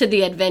to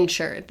the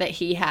adventure that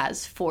he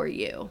has for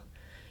you,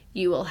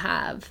 you will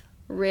have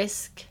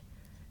risk,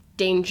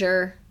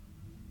 danger,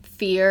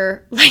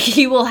 fear. Like,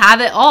 you will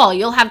have it all.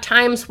 You'll have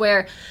times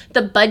where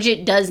the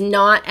budget does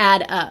not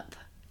add up.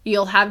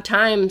 You'll have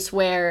times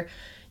where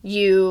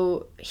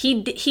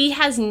he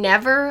has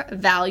never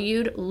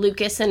valued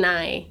Lucas and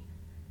I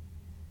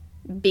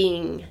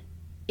being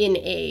in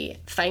a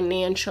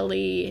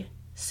financially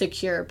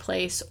secure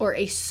place or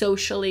a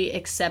socially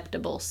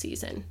acceptable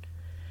season.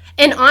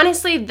 And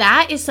honestly,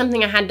 that is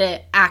something I had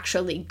to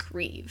actually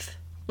grieve.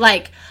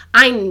 Like,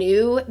 I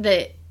knew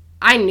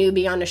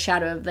beyond a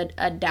shadow of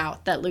a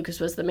doubt that Lucas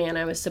was the man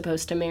I was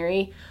supposed to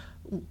marry.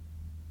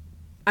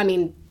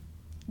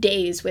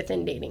 Days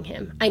within dating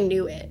him. I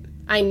knew it.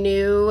 I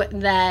knew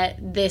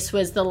that this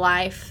was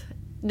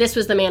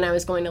the man I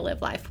was going to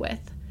live life with.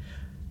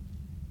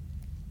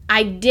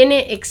 I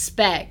didn't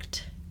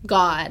expect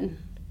God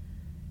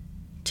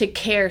to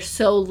care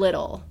so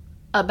little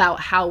about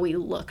how we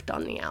looked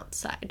on the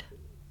outside.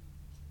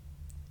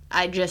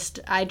 I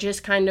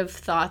just kind of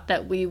thought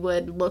that we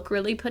would look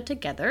really put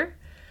together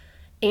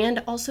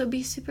and also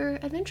be super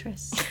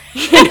adventurous.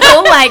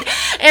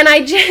 And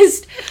I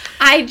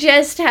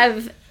just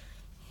have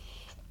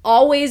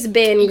always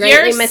been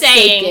greatly mistaken.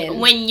 Saying,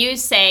 when you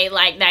say,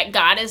 like, that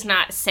God is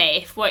not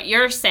safe, what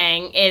you're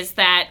saying is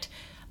that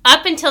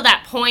up until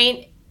that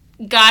point,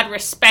 God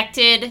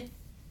respected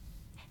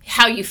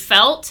how you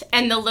felt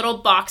and the little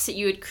box that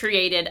you had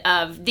created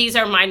of, these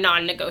are my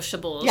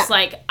non-negotiables. Yeah.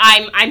 Like,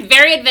 I'm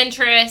very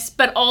adventurous,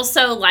 but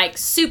also, like,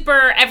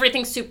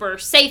 everything's super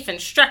safe and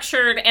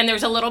structured, and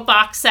there's a little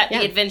box that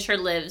the adventure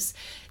lives.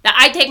 That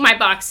I take my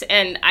box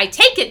and I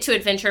take it to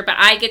adventure, but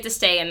I get to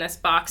stay in this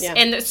box. Yeah.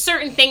 And there's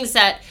certain things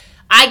that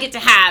I get to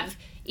have,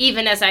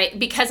 even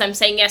because I'm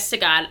saying yes to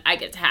God, I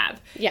get to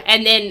have. Yeah.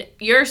 And then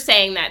you're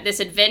saying that this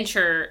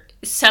adventure,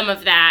 some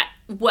of that,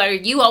 where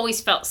you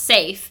always felt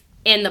safe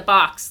in the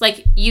box,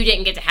 like, you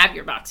didn't get to have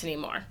your box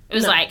anymore. It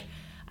was like,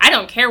 I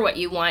don't care what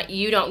you want.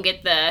 You don't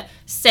get the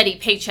steady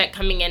paycheck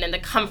coming in and the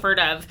comfort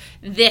of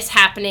this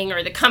happening,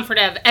 or the comfort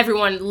of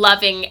everyone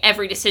loving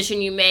every decision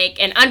you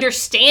make and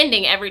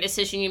understanding every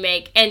decision you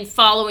make and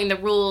following the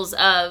rules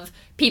of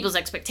people's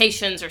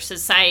expectations or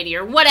society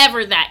or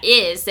whatever that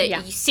is that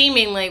you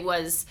seemingly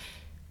was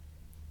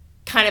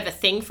kind of a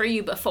thing for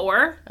you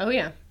before. Oh,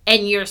 yeah.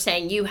 And you're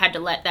saying you had to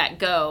let that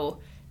go,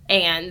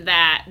 and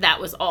that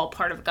was all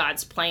part of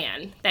God's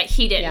plan, that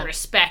he didn't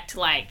respect,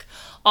 like,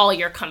 all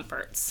your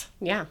comforts.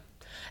 Yeah.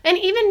 And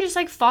even just,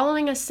 like,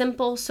 following a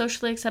simple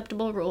socially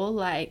acceptable rule,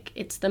 like,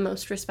 it's the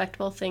most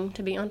respectable thing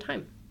to be on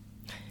time.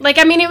 Like,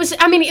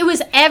 it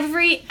was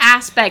every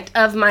aspect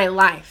of my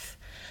life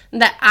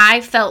that I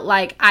felt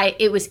like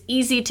it was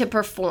easy to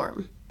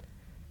perform.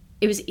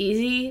 It was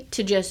easy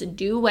to just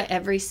do what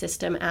every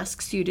system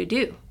asks you to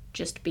do.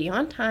 Just be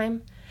on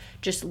time.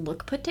 Just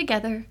look put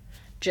together.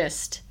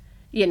 Just,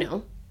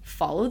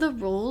 follow the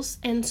rules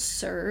and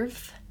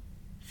serve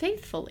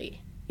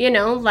faithfully.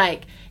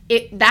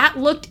 That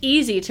looked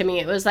easy to me.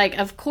 It was like,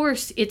 of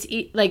course, it's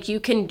like, you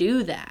can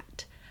do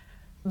that.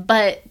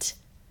 But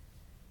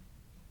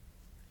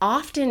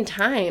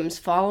oftentimes,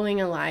 following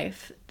a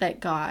life that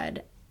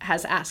God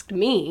has asked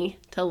me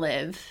to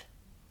live,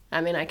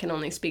 I can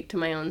only speak to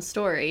my own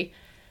story,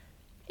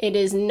 it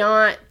is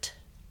not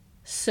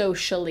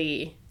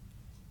socially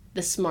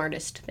the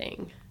smartest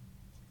thing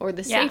or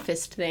the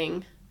safest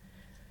thing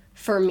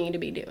for me to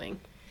be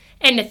doing.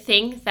 And to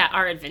think that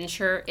our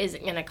adventure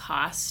isn't going to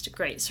cost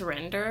great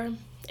surrender,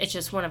 it's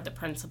just one of the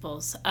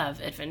principles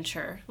of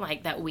adventure,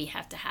 like, that we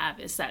have to have,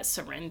 is that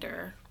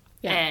surrender.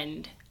 Yeah.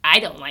 And I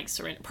don't like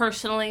surrender.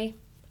 Personally,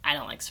 I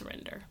don't like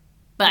surrender.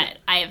 But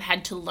I have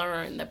had to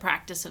learn the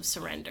practice of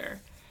surrender,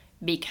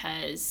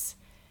 because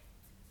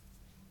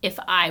if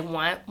I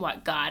want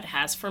what God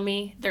has for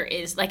me, there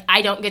is, like,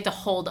 I don't get to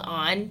hold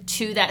on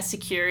to that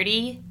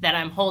security that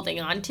I'm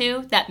holding on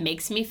to that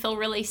makes me feel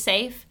really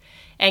safe.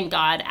 And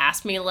God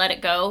asked me to let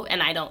it go, and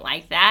I don't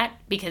like that,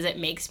 because it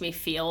makes me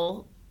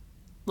feel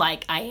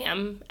like I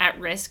am at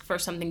risk for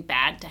something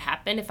bad to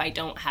happen if I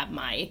don't have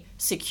my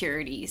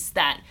securities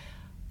that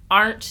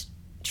aren't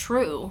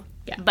true.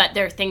 Yeah. But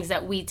they're things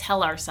that we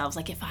tell ourselves,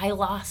 like, if I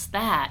lost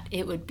that,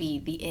 it would be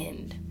the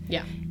end.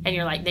 Yeah. And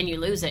you're like, then you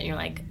lose it, and you're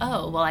like,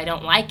 oh, well, I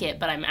don't like it,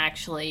 but I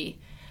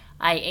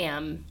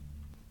am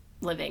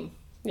living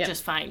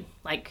just fine.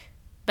 Like,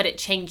 but it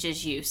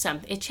changes you.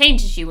 It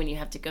changes you when you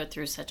have to go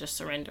through such a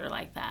surrender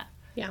like that.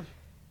 Yeah.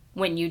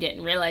 When you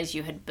didn't realize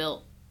you had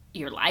built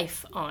your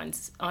life on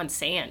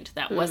sand.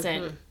 That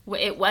wasn't,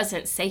 it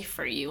wasn't safe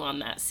for you on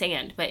that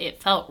sand, but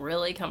it felt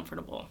really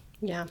comfortable.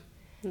 Yeah,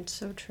 that's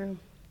so true.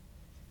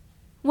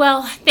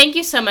 Well, thank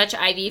you so much,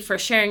 Ivy, for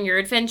sharing your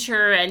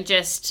adventure, and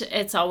just,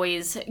 it's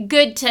always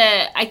good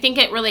I think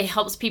it really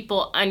helps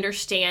people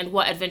understand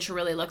what adventure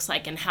really looks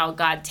like, and how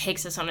God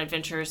takes us on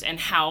adventures, and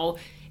how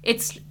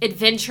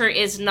adventure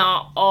is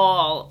not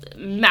all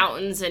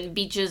mountains and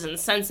beaches and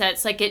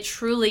sunsets. Like, it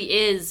truly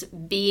is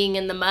being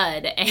in the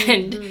mud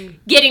and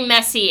getting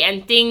messy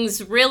and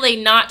things really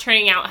not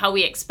turning out how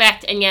we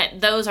expect. And yet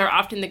those are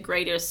often the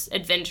greatest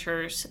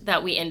adventures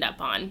that we end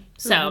up on.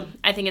 So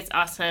I think it's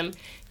awesome.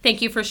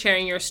 Thank you for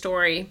sharing your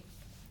story.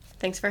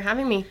 Thanks for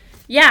having me.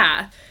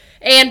 Yeah.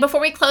 And before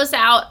we close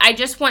out, I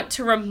just want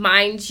to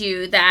remind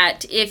you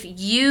that if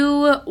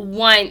you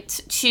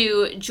want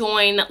to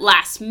join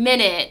last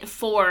minute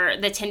for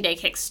the 10-day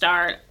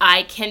kickstart,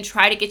 I can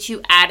try to get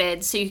you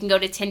added. So you can go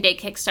to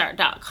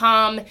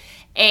 10daykickstart.com.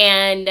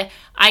 And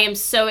I am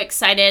so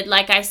excited.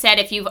 Like I said,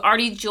 if you've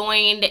already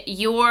joined,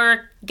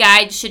 your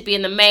guide should be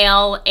in the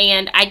mail.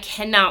 And I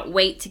cannot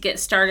wait to get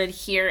started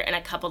here in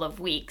a couple of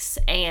weeks.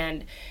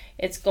 And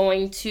it's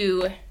going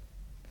to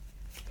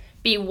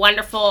be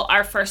wonderful.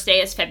 Our first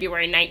day is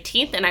February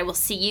 19th, and I will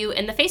see you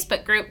in the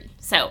Facebook group.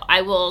 So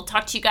I will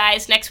talk to you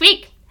guys next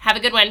week. Have a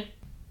good one.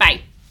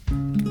 Bye.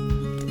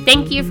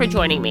 Thank you for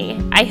joining me.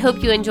 I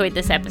hope you enjoyed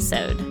this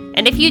episode.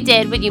 And if you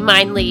did, would you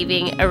mind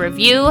leaving a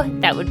review?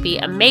 That would be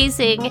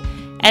amazing.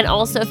 And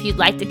also, if you'd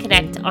like to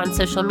connect on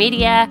social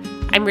media,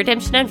 I'm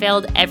Redemption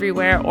Unveiled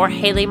everywhere, or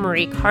Haley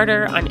Marie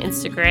Carter on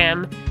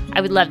Instagram.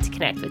 I would love to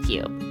connect with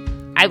you.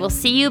 I will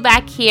see you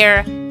back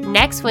here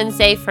next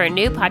Wednesday for a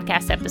new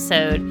podcast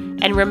episode.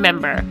 And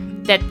remember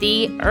that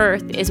the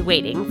earth is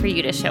waiting for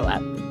you to show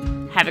up.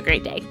 Have a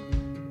great day.